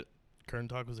Wrapped that Kern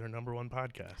Talk was their number one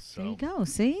podcast. There So you go.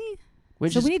 See?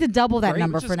 Which So is we need to double that great,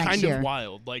 number which for is next kind year. of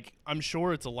wild. Like I'm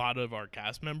sure it's a lot of our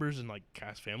cast members and like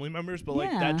cast family members, but like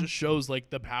Yeah. that just shows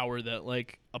like the power that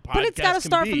like a podcast But it's got to can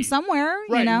start be. from somewhere,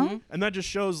 you Right. know? Mhm. And that just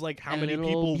shows like how And many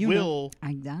little people humor.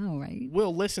 I know, right?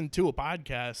 will listen to a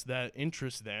podcast that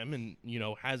interests them and you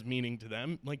know has meaning to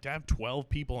them. Like to have 12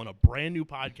 people on a brand new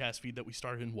podcast feed that we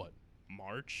started in what,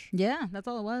 March? Yeah, that's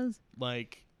all it was.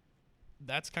 Like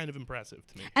that's kind of impressive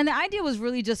to me. And the idea was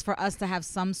really just for us to have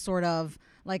some sort of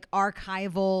like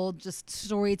archival, just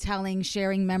storytelling,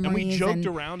 sharing memories. And we joked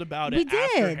around about we it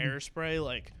after did. Hairspray.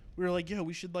 Like we were like, yeah,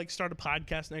 we should like start a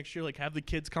podcast next year. Like have the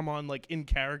kids come on like in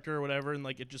character or whatever, and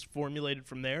like it just formulated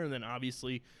from there. And then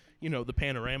obviously, you know, the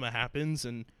panorama happens,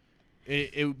 and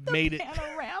it made it.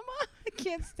 Panorama? I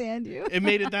can't stand you. It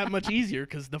made it that much easier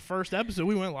because the first episode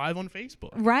we went live on Facebook.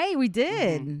 Right, we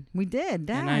did. We did.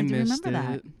 Dad, and I do you missed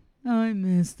remember it. that? Oh, I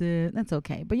missed it. That's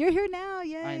okay. But you're here now.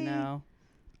 Yay. I know.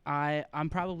 I'm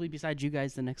probably beside you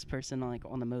guys the next person like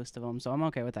on the most of them, so I'm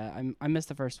okay with that. I missed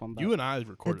the first one, but You and I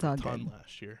recorded It's all a ton good.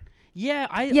 last year. yeah,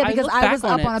 Yeah, because looked I back was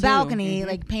up on it a too. balcony, Mhm.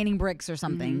 like painting bricks or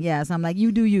something. Mhm. Yeah, so I'm like,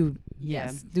 you do you. Yeah.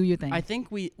 Yes, do your thing. I think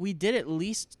we did at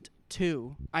least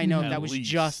 2. I know At that was least.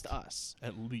 just us.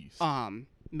 At least.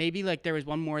 Maybe like there was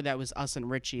one more that was us and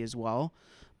Richie as well,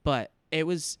 but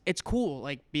it's cool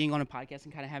like being on a podcast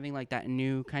and kind of having like that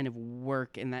new kind of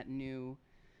work and that new,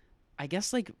 I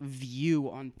guess like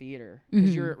view on theater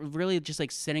because Mhm. you're really just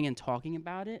like sitting and talking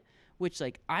about it. Which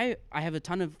like I have a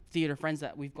ton of theater friends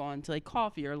that we've gone to like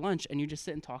coffee or lunch and you just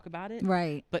sit and talk about it.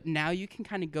 right. But now you can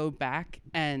kind of go back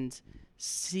and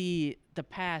see the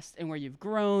past and where you've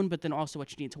grown, but then also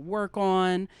what you need to work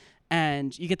on.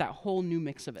 And you get that whole new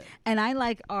mix of it. And I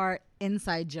like our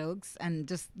inside jokes and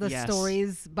just the Yes.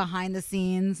 stories behind the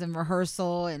scenes and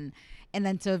rehearsal and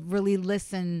then to really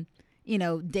listen,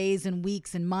 days and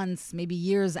weeks and months, maybe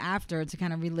years after to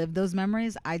kind of relive those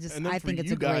memories. I think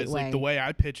it's a great way. Like the way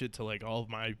I pitch it to like all of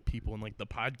my people in like the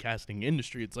podcasting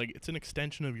industry, it's like it's an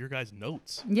extension of your guys'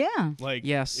 notes. Yeah. Like,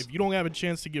 Yes. if you don't have a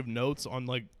chance to give notes on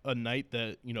like a night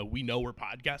that we know we're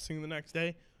podcasting the next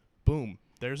day, boom,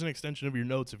 there's an extension of your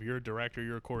notes. If you're a director,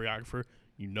 you're a choreographer,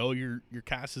 your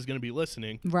cast is going to be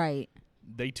listening. Right.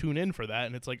 They tune in for that,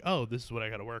 and it's like, oh, this is what I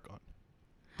got to work on.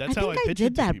 That's I how think I I pitch did it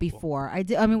to that people. before. I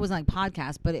did. I mean, it wasn't like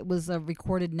podcast, but it was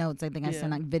recorded notes. I think I Yeah.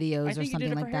 sent like videos I or think you something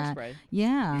did it like for that. Hairspray.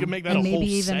 Yeah. You can make that And a whole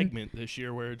maybe even, segment this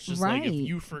year where it's just like if Right.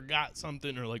 you forgot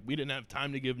something or like we didn't have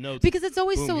time to give notes. because it's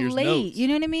always boom, so here's late. notes. You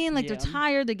know what I mean? Like Yeah. they're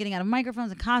tired. They're getting out of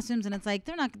microphones and costumes, and it's like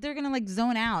they're gonna like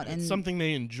zone out. And It's something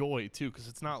they enjoy too, because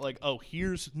it's not like, oh,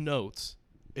 here's notes.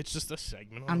 It's just a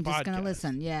segment on I'm a just gonna podcast.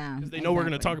 listen. Yeah. Because they know we're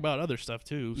gonna exactly. talk about other stuff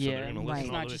too, so Yeah. they're gonna Right. listen It's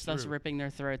all not the way just us through. ripping their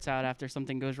throats out after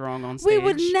something goes wrong on stage. We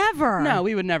would never. No,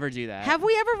 we would never do that. Have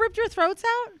we ever ripped your throats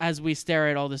out? As we stare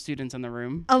at all the students in the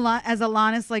room. As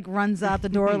Alanis like runs out the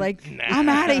door, like Nah. I'm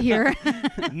out of here.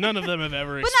 None of them have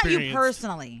ever But not experienced. you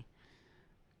personally.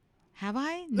 Have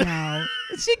I? No.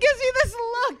 She gives me this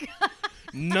look.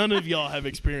 None of y'all have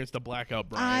experienced a blackout,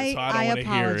 Brian. So I don't I want to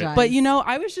hear apologize. it. But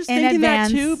I was just In thinking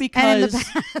advance that too and in because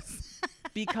the past.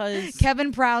 because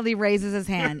Kevin proudly raises his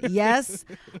hand. Yes,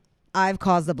 I've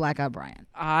caused the blackout, Brian.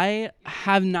 I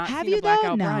have not Have seen you, a though?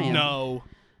 blackout No. Brian. No,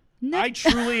 No. I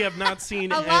truly have not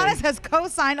seen Alanis it. has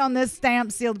co-signed on this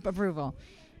stamp sealed approval.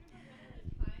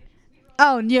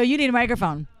 Oh, no, you need a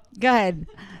microphone. Go ahead.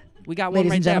 We got Ladies one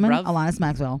right and gentlemen, there, bruv. Alanis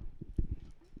Maxwell.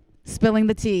 Spilling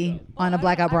the tea on a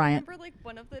blackout I Bryant. remember like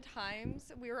one of the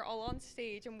times we were all on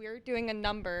stage and we were doing a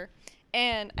number,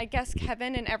 and I guess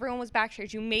Kevin and everyone was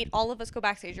backstage. You made all of us go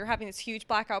backstage. You're having this huge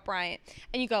blackout Bryant,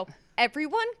 and you go,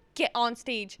 everyone get on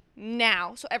stage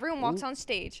now. So everyone walks on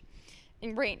stage,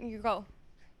 and you go,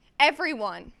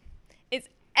 everyone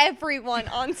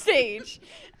on stage,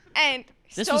 and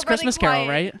This so was really Christmas Carol,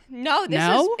 quiet. right? No, this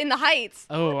No? was in the Heights.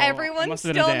 Oh, Everyone's must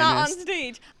have been a still day I not on missed.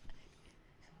 stage.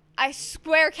 I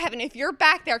swear, Kevin, if you're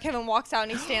back there, Kevin walks out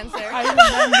and he stands there. I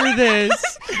remember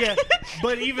this. Yeah,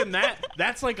 but even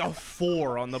that's like a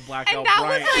 4 on the blackout And that was,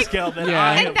 Bryant like- scale that Yeah.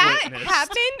 I And have that witnessed.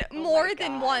 happened more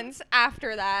than once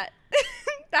after that.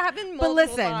 That happened multiple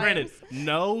listen. times.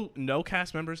 Granted, no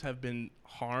cast members have been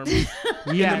harmed in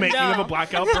Yeah. the making of No. a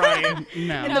blackout Bryant.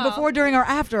 No. In the before, during, or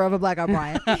after of a blackout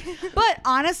Bryant. But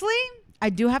honestly, I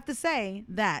do have to say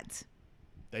that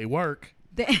They work.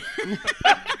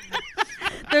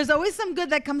 there's always some good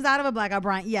that comes out of a blackout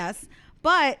Bryant, yes.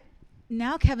 But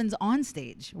now Kevin's on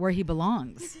stage where he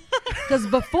belongs. Because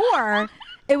before,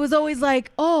 it was always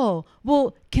like, oh,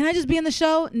 well, can I just be in the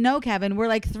show? No, Kevin. We're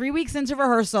like 3 weeks into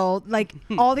rehearsal. Like,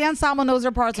 all the ensemble knows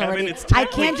their parts Kevin, already. it's I 10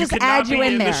 can't weeks. You just cannot add you be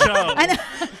in in the there. show. I know.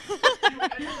 You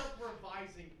ended up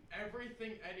revising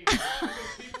everything anyway because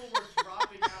people were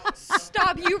dropping out.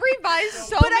 Stop. You revised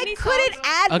so But I many couldn't songs.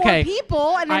 add Okay. more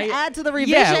people and then add to the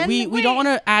revision. Yeah, we don't Wait. want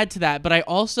to add to that, but I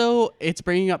also it's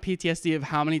bringing up PTSD of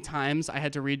how many times I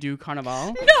had to redo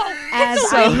Carnival. No. As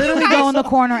the I week you literally guys- go in the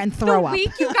corner and The throw up.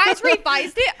 week you guys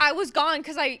revised it, I was gone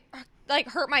because I like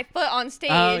hurt my foot on stage.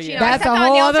 Oh, You yeah. know, I That's stepped a on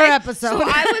whole the other outside. episode. So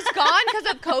I was gone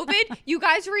because of COVID. You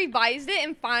guys revised it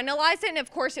and finalized it, and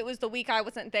of course it was the week I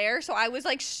wasn't there, so I was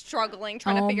like struggling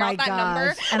trying to figure out that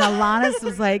number. And Alanis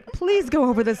was like, please go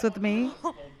over this with me. My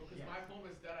phone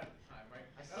was dead at the time,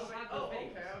 right? I was like, oh, okay.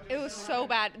 I'll just It was so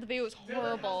bad. The video was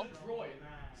horrible. droid.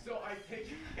 So I take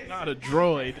it. Not a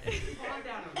droid. It's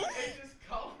just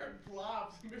colored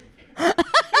blobs moving.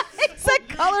 It's a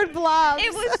colored blob.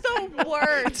 It was the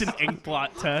worst. It's an ink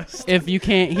blot test. If you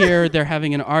can't hear, they're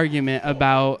having an argument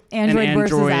about Android an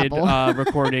versus Android Apple.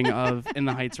 recording of In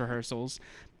the Heights rehearsals.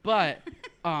 But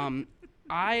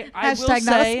I will Hashtag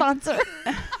not a say sponsor.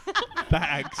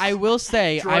 Facts. I will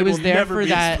say Droid I was will there never for be a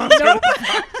that.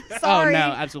 sponsor. Sorry. Oh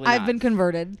no, absolutely I've not. been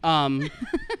converted.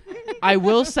 I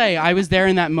will say I was there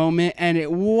in that moment, and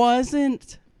it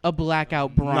wasn't a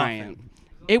blackout Bryant.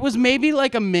 It was maybe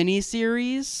like a mini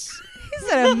series, He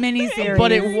said a mini series.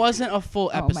 but it wasn't a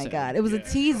full Oh episode. my god, it was a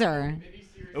teaser.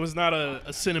 It was not a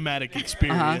cinematic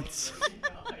experience.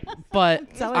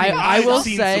 But Telling I, you. I I've will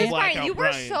seen say some Blackout Brian, you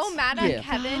were so Bryants. mad at Yeah.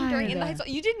 Kevin during In the God. Heights.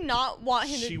 You did not want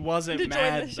him to. She wasn't to join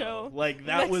mad the show though. Like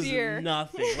that next was year.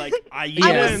 nothing. Like Aida Yeah. I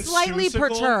and was slightly Seussical-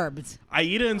 perturbed.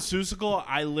 Aida and Seussical,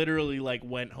 I literally like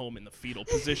went home in the fetal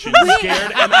position,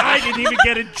 scared, and I didn't even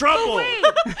get in trouble.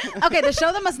 Okay, the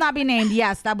show that must not be named.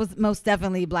 Yes, that was most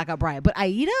definitely Blackout Bryant. But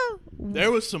Aida,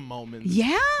 There was some moments.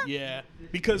 yeah. Yeah,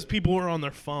 because people were on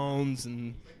their phones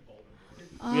and.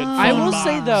 We had I fun will box.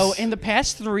 say though, in the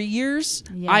past 3 years,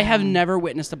 I have Yeah. never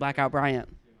witnessed a blackout Bryant.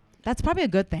 That's probably a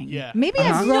good thing. Yeah. I've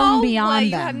Uh-huh. grown No way beyond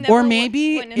you have them. never Or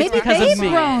maybe went it's into Maybe because our of they've me.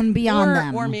 grown beyond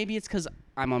them. Or maybe it's because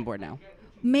I'm on board now.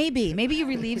 Maybe you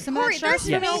relieve some of Corey, that stress.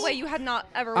 there's Yes. no way you have not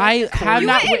ever I witnessed them. have You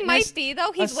not and Mike witnessed D,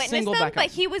 though, he's a witnessed single them, blackout.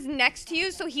 but he was next to you,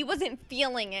 so he wasn't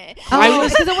feeling it. Oh, I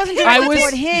was- because it wasn't I directed was-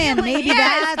 toward him. Maybe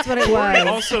Yes. that's what it He was.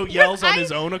 also yells on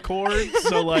his own accord,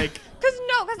 so like Because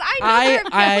I know there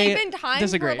have definitely been times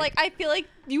disagree. where, like, I feel like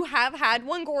you have had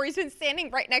one. Corey's been standing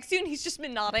right next to you, and he's just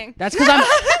been nodding. That's because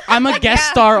I'm a Like, guest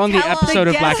yeah, star on the tell 'em. episode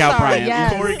of The guest Blackout star, Brian.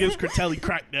 yes. Corey gives Critelli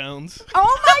crackdowns.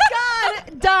 Oh my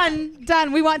God!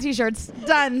 Done. We want T-shirts.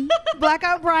 Done.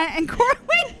 Blackout Bryant and Corey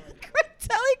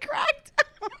Telly cracked.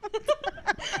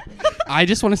 I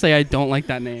just want to say I don't like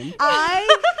that name.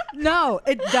 No,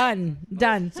 it's done.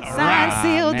 Signed, wrap.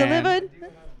 sealed, Man. delivered.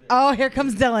 Oh, here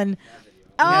comes Dylan.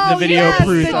 Oh, have the video yes,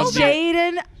 proof the of that.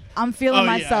 Jaden. I'm feeling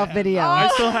myself video. I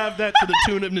still have that to the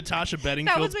tune of Natasha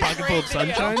Bedingfield's a Pocket Full great of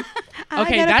video. Sunshine.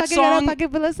 Okay, got a that pocket, got a song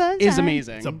pocket full of sunshine. Is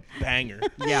amazing. It's a banger.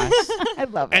 Yes. I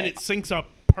love it. And it syncs up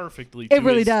perfectly to It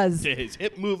really his, does. to his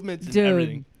hip movements and Dude.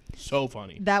 everything. So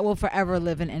funny. That will forever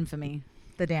live in infamy.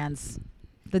 The dance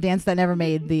that never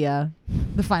made the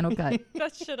final cut.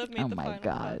 That should have made Oh the my final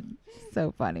God,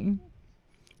 so funny.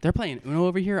 They're playing Uno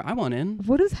over here. I want in.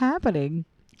 What is happening?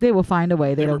 They will find a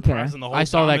way. They They were don't care. pressing the whole I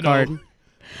saw that domino. card.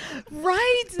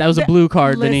 Right. That was a blue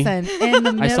card, Vinny. Listen, in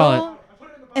the middle, I saw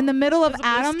in the middle of That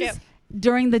was a blue Adams, skip.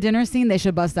 during the dinner scene, they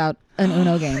should bust out an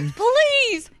Uno game.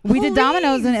 Please. We did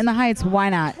dominoes please, in the Heights. Why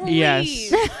not? Yes.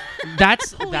 please.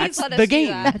 That's Please that's let us the do game.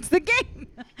 that. That's the game.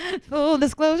 Full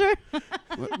disclosure.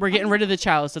 We're getting rid of the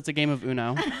chalice. That's a game of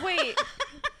Uno. Wait.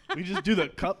 We just do the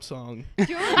cup song. Do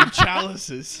you, With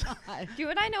chalices. you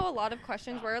and I know a lot of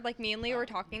questions where, like, me and Leo were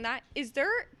talking that.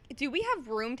 Do we have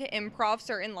room to improv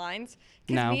certain lines?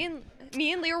 'Cause No.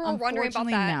 Me and Leo were wondering about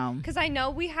Unfortunately, that. no. Because I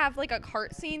know we have, like, a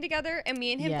cart scene together, and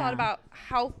me and him Yeah. thought about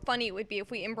how funny it would be if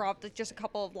we improv just a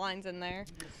couple of lines in there.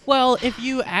 Well, if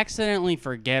you accidentally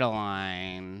forget a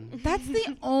line, That's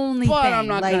the only but thing. I'm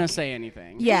not like, gonna say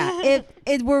anything. Yeah,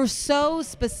 it we're so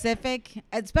specific,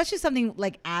 especially something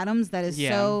like Adams that is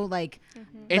Yeah. so like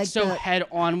It's like so the- head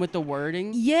on with the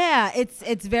wording yeah,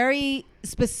 it's very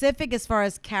specific as far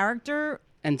as character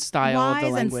and style of the wise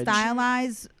and language.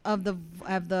 stylized of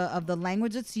the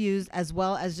language that's used, as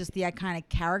well as just the iconic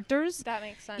characters. That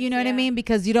makes sense. You know what I yeah. mean?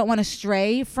 Because you don't want to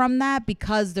stray from that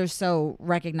because they're so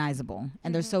recognizable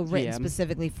and they're so written Yeah.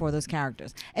 specifically for those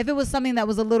characters. If it was something that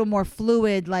was a little more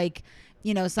fluid, like,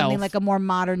 you know, something Elf. like a more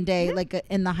modern day, like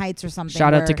In the Heights or something.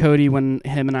 Shout out to where- Cody when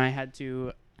him and I had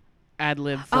to ad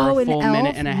lib for Oh, a in full Elf?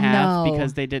 minute and a half No.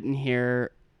 because they didn't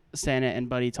hear Santa and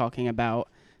Buddy talking about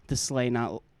the sleigh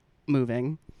not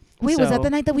moving. Wait, was that So, the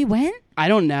night that we went? I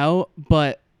don't know,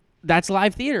 but that's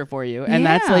live theater for you, and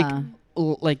that's like Yeah.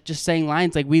 like just saying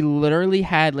lines. Like we literally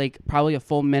had like probably a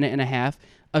full minute and a half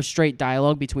of straight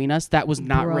dialogue between us that was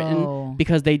not Bro. written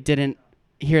because they didn't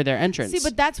hear their entrance. See,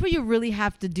 but that's where you really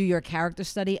have to do your character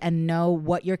study and know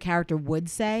what your character would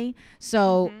say.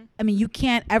 So, I mean, you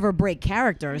can't ever break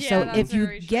character. Yeah, so that's if you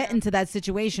very get true. into that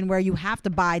situation where you have to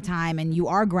buy time and you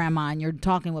are grandma and you're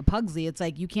talking with Pugsley, it's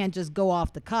like you can't just go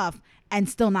off the cuff and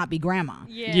still not be grandma.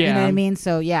 Yeah. You know what I Yeah. mean?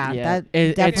 So yeah, Yeah. that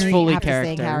It's definitely fully have to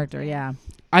stay in character. character. Yeah.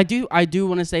 I do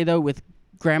want to say though, with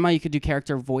grandma, you could do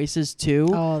character voices too.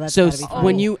 Oh, that's so gotta be fun.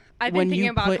 when you I've been when thinking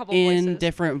you about a put couple in voices.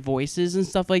 different voices and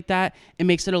stuff like that, it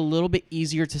makes it a little bit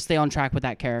easier to stay on track with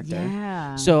that character.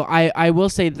 Yeah. So I will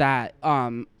say that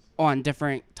on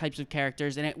different types of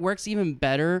characters, and it works even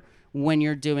better when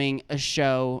you're doing a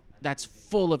show that's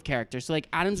full of characters. So like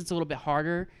Adams, it's a little bit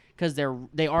harder because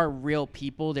they are real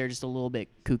people. They're just a little bit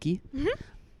kooky,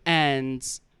 and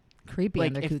creepy like,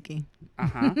 and they're if- kooky.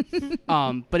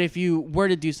 but if you were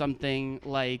to do something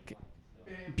like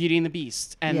Beauty and the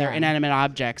Beast and they're Yeah. inanimate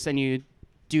objects, and you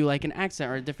do like an accent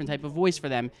or a different type of voice for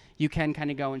them, you can kind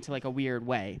of go into like a weird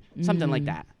way, something like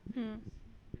that.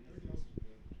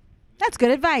 That's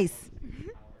good advice.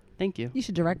 Thank you. You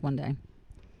should direct one day.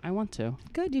 I want to.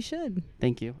 Good, you should.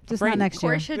 Thank you. Just right, not next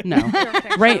year. Corey should No.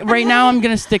 direct right now I'm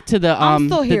gonna stick to the I'm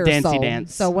still the here, dancey so,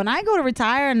 dance. So when I go to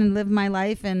retire and live my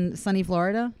life in sunny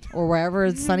Florida or wherever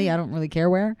it's sunny, I don't really care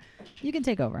where. You can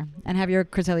take over and have your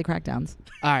Critelli crackdowns.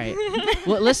 All right.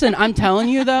 Well, listen, I'm telling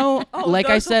you though, Oh, like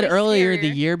I those will said be earlier,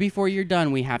 the scarier. year before you're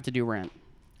done, we have to do Rent.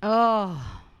 Oh,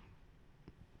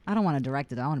 I don't want to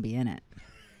direct it. I want to be in it.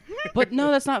 But no,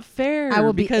 that's not fair. I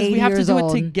will be because 80 we have to years do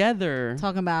old. it together.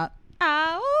 Talking about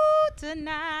oh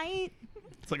tonight.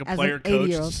 It's like a As an player coach,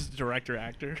 80-year-old. it's just director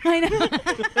actor. I know.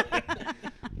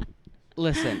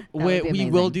 Listen, would we be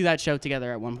will amazing. do that show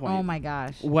together at one point. Oh my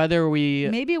gosh. Whether we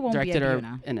Maybe it won't be direct at it or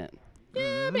Buena. in it.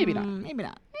 Yeah, maybe not. Maybe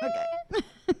not. Okay.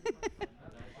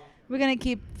 We're gonna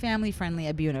keep family friendly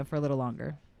at Buna for a little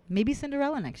longer. Maybe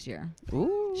Cinderella next year.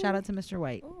 Ooh. Shout out to Mr.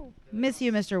 White. Ooh. Miss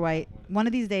you, Mr. White. One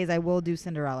of these days I will do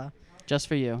Cinderella Just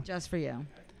for you. just for you. I And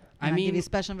I'll give mean- you a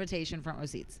special invitation, front row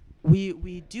seats.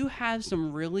 We do have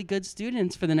some really good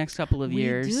students for the next couple of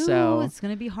years. We do. So It's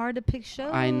gonna be hard to pick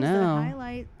shows I know. that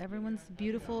highlight everyone's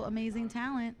beautiful, amazing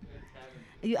talent.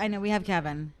 I know we have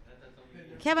Kevin.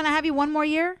 Kevin, I have you one more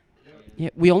year. yeah,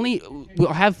 we'll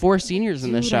have 4 seniors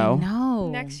in the show. No.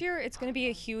 Next year, it's gonna be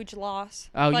a huge loss.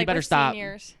 Oh, you like, better with stop.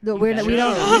 Seniors. We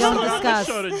don't discuss.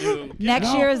 Next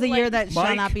No. year is the year Like, that shall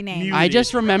Mike not be named. Mute. I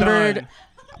just remembered. Done.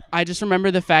 I just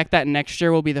remember the fact that next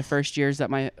year will be the first years that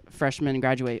my freshmen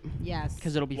graduate Yes.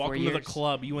 because it'll be 4 Welcome years. to the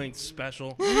club. You ain't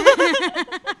special.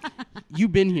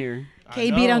 You've been here.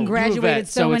 KB done know. graduated vet,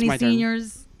 so so it's many my turn.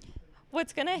 seniors.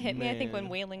 What's gonna hit me? I think when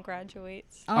Man. Waylon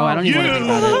graduates. Oh, I don't even want to think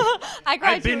about it. I I've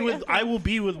graduated. been with. I will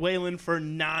be with Waylon for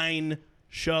 9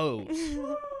 shows.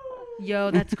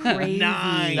 Yo, that's crazy.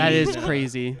 9. That is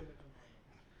crazy.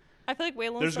 I feel like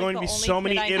Waylon's There's like going to the be only so kid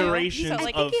many I know. iterations So, I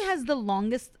like, think he has the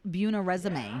longest Buna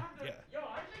resume. Yeah. Yo,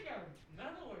 I think I'm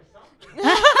medal or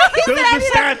something. Build the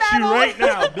statue right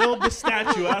now. Build the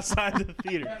statue outside the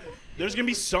theater. There's gonna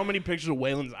be so many pictures of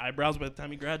Waylon's eyebrows by the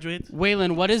time he graduates.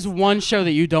 Waylon, what is one show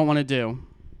that you don't want to do?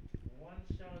 One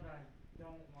show that I don't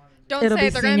want to do. don't It'll say be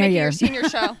it. They're gonna senior make it year. your senior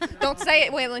show. Don't say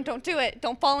it, Waylon. Don't do it.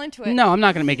 Don't fall into it. No, I'm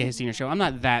not gonna make it his senior show. I'm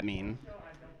not that mean. Show I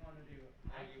don't want to do.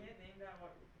 I can't name that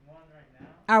one right now.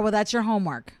 All right, well, that's your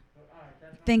homework.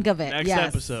 Think of it. Next yes.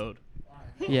 episode,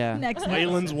 Yeah. Next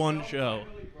Waylon's one show.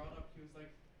 Really brought up. He was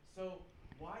like, so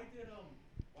why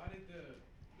did the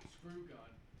screw gun?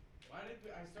 Why did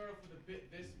I start off with a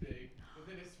bit this big, but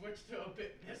then it switched to a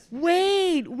bit this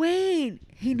big? Wait.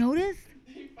 He noticed?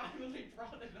 He finally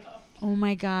brought it up. Oh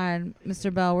my God,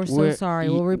 Mr. Bell, we're so We're- sorry.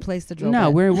 y- We'll replace the drill. No,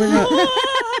 bit. we're not.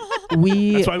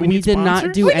 We That's why we need did not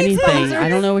sponsors? do We need anything. sponsors. I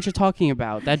don't know what you're talking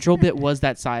about. That drill bit was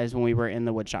that size when we were in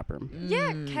the wood shop room.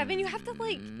 Yeah, Kevin, you have to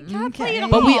you gotta play it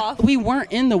Okay. But off. we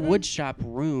weren't in the wood shop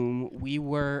room. We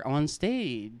were on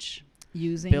stage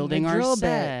using building the our drill bit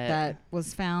set. that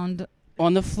was found.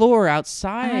 on the floor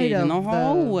outside in the of the-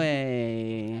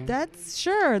 hallway. That's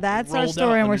our Rolled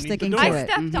story, out and we're underneath the sticking door. to I it.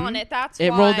 stepped on it. That's It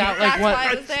why. rolled out like that's what- Why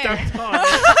I was there. Stepped on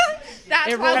it.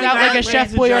 That's It why rolled we out like went. a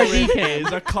Chef Boyardee It cake.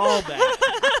 is a callback.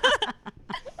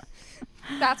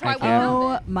 That's why I we can't. Oh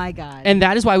found it. my God. And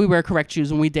that is why we wear correct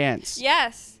shoes when we dance.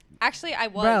 Yes. Actually, I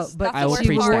was. Bro, but That's I the will worst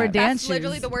preach part. that. Dance That's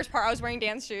literally shoes. the worst part. I was wearing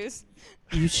dance shoes.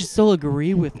 You should still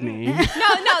agree with me. No,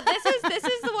 this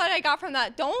is what I got from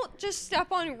that. Don't just step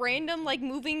on random like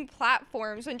moving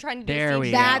platforms when trying to do There stage we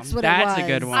show. go. That's what That's it a was.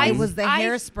 good one. It was the I-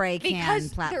 hairspray can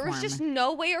because platform. there was just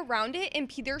no way around it, and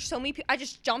there's so many people. I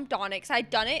just jumped on it because I'd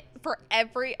done it for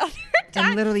every other time.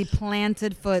 and literally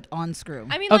planted foot on screw.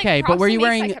 I mean, like, Okay, but props were to you me 'cause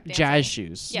I wearing kept jazz dancing.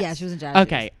 shoes? Yes. Yeah, she was in jazz.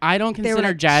 Okay, shoes. I don't They were, consider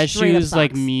like, jazz straight up shoes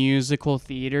like socks. musical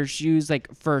theater shoes,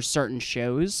 like for certain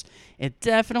shows. It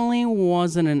definitely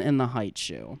wasn't an in the height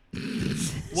shoe.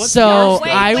 What's So worse,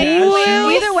 Wait, I wait, jazz wait, shoes?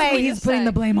 wait. Either way, What he's you putting say?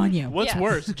 the blame on you. What's Yes.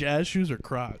 worse, jazz shoes or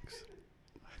Crocs?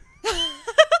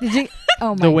 Did you?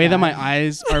 Oh my The way that God. my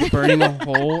eyes are burning a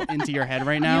hole into your head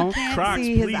right now. You can't Crocs,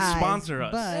 see his please eyes, sponsor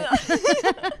us.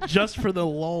 but- Just for the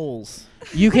lulz.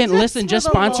 You can listen, for just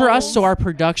the sponsor us so lulz. our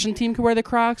production team can wear the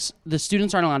Crocs. The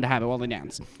students aren't allowed to have it while they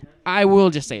dance. I will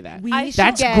just say that. We should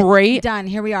That's get great. Done.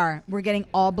 Here we are. We're getting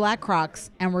all black Crocs,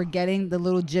 and we're getting the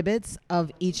little gibbets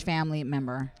of each family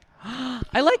member.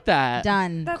 I like that.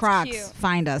 Done. That's Crocs. cute.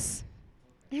 Find us.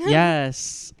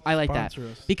 Yes, I like that.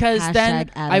 Sponsor us. Because then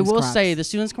Hashtag I Adam's will Crocs. say the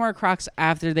students can wear Crocs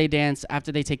after they dance,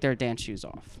 after they take their dance shoes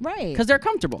off. Right. Because they're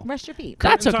comfortable. Rest your feet.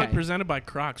 That's Curtain Talk okay. presented by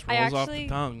Crocs I rolls off the actually-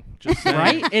 tongue. Just saying.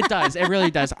 Right? It does. It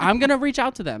really does. I'm going to reach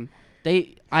out to them.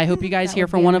 I hope you guys That hear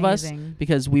would from be one of us amazing.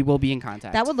 because we will be in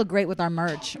contact. That would look great with our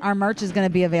merch. Our merch is going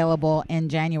to be available in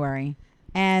January.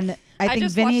 And I think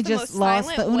just Vinny watched the just most lost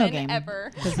the silent Uno win game.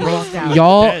 ever. Because he lost out.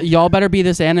 Dead. y'all better be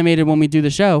this animated when we do the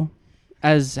show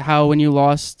as how when you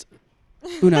lost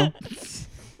Uno.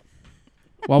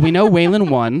 Well, we know Waylon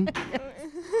won.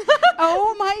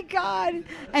 Oh my God.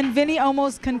 And Vinny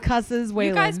almost concusses Waylon.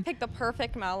 You guys picked the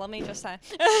perfect Mel. Let me just say.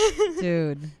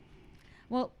 Dude.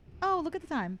 Well, look at the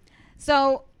time.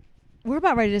 So we're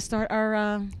about ready to start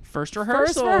our First first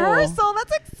rehearsal. rehearsal.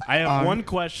 That's exciting. I have Um, one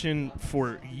question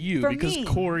for you For because me.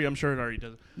 Corey, I'm sure it already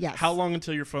does. Yes. How long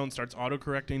until your phone starts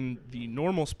autocorrecting the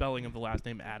normal spelling of the last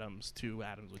name Adams to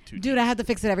Adams with two Dude, I have to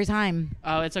fix it every time.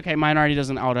 Oh, it's okay. Mine already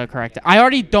doesn't autocorrect. I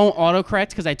already don't autocorrect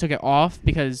because I took it off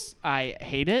because I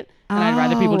hate it. And I'd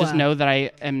rather people just Oh. know that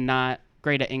I am not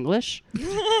great at English. You're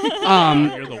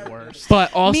the worst. worst.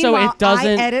 But also, Meanwhile, it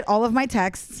doesn't. I edit all of my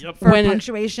texts Yep. for When-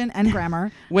 punctuation and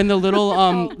grammar. When the little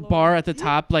Lord. bar at the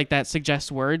top, like that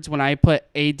suggests words, when I put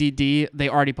ADD, they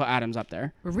already put Adams up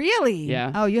there. Really?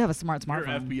 Yeah. Oh, you have a smart Your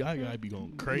smartphone. FBI guy be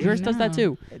going crazy. Yours does that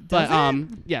too. Does But it?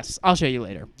 yes, I'll show you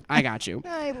later. I got you.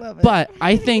 I love it. But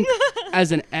I think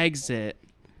as an exit,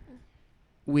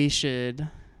 we should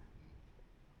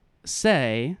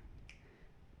say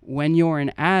when you're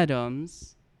in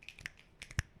Adams.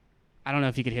 I don't know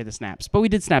if you could hear the snaps, but we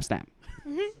did snap.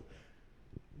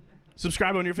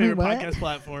 Subscribe on your favorite Wait, what? podcast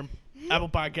platform. Apple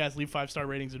Podcasts, leave 5-star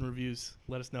ratings and reviews.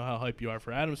 Let us know how hype you are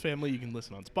for Adam's Family. You can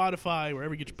listen on Spotify,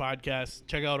 wherever you get your podcasts.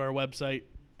 Check out our website.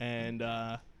 And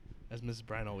as Mrs.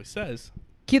 Bryan always says,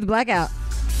 Cue the blackout.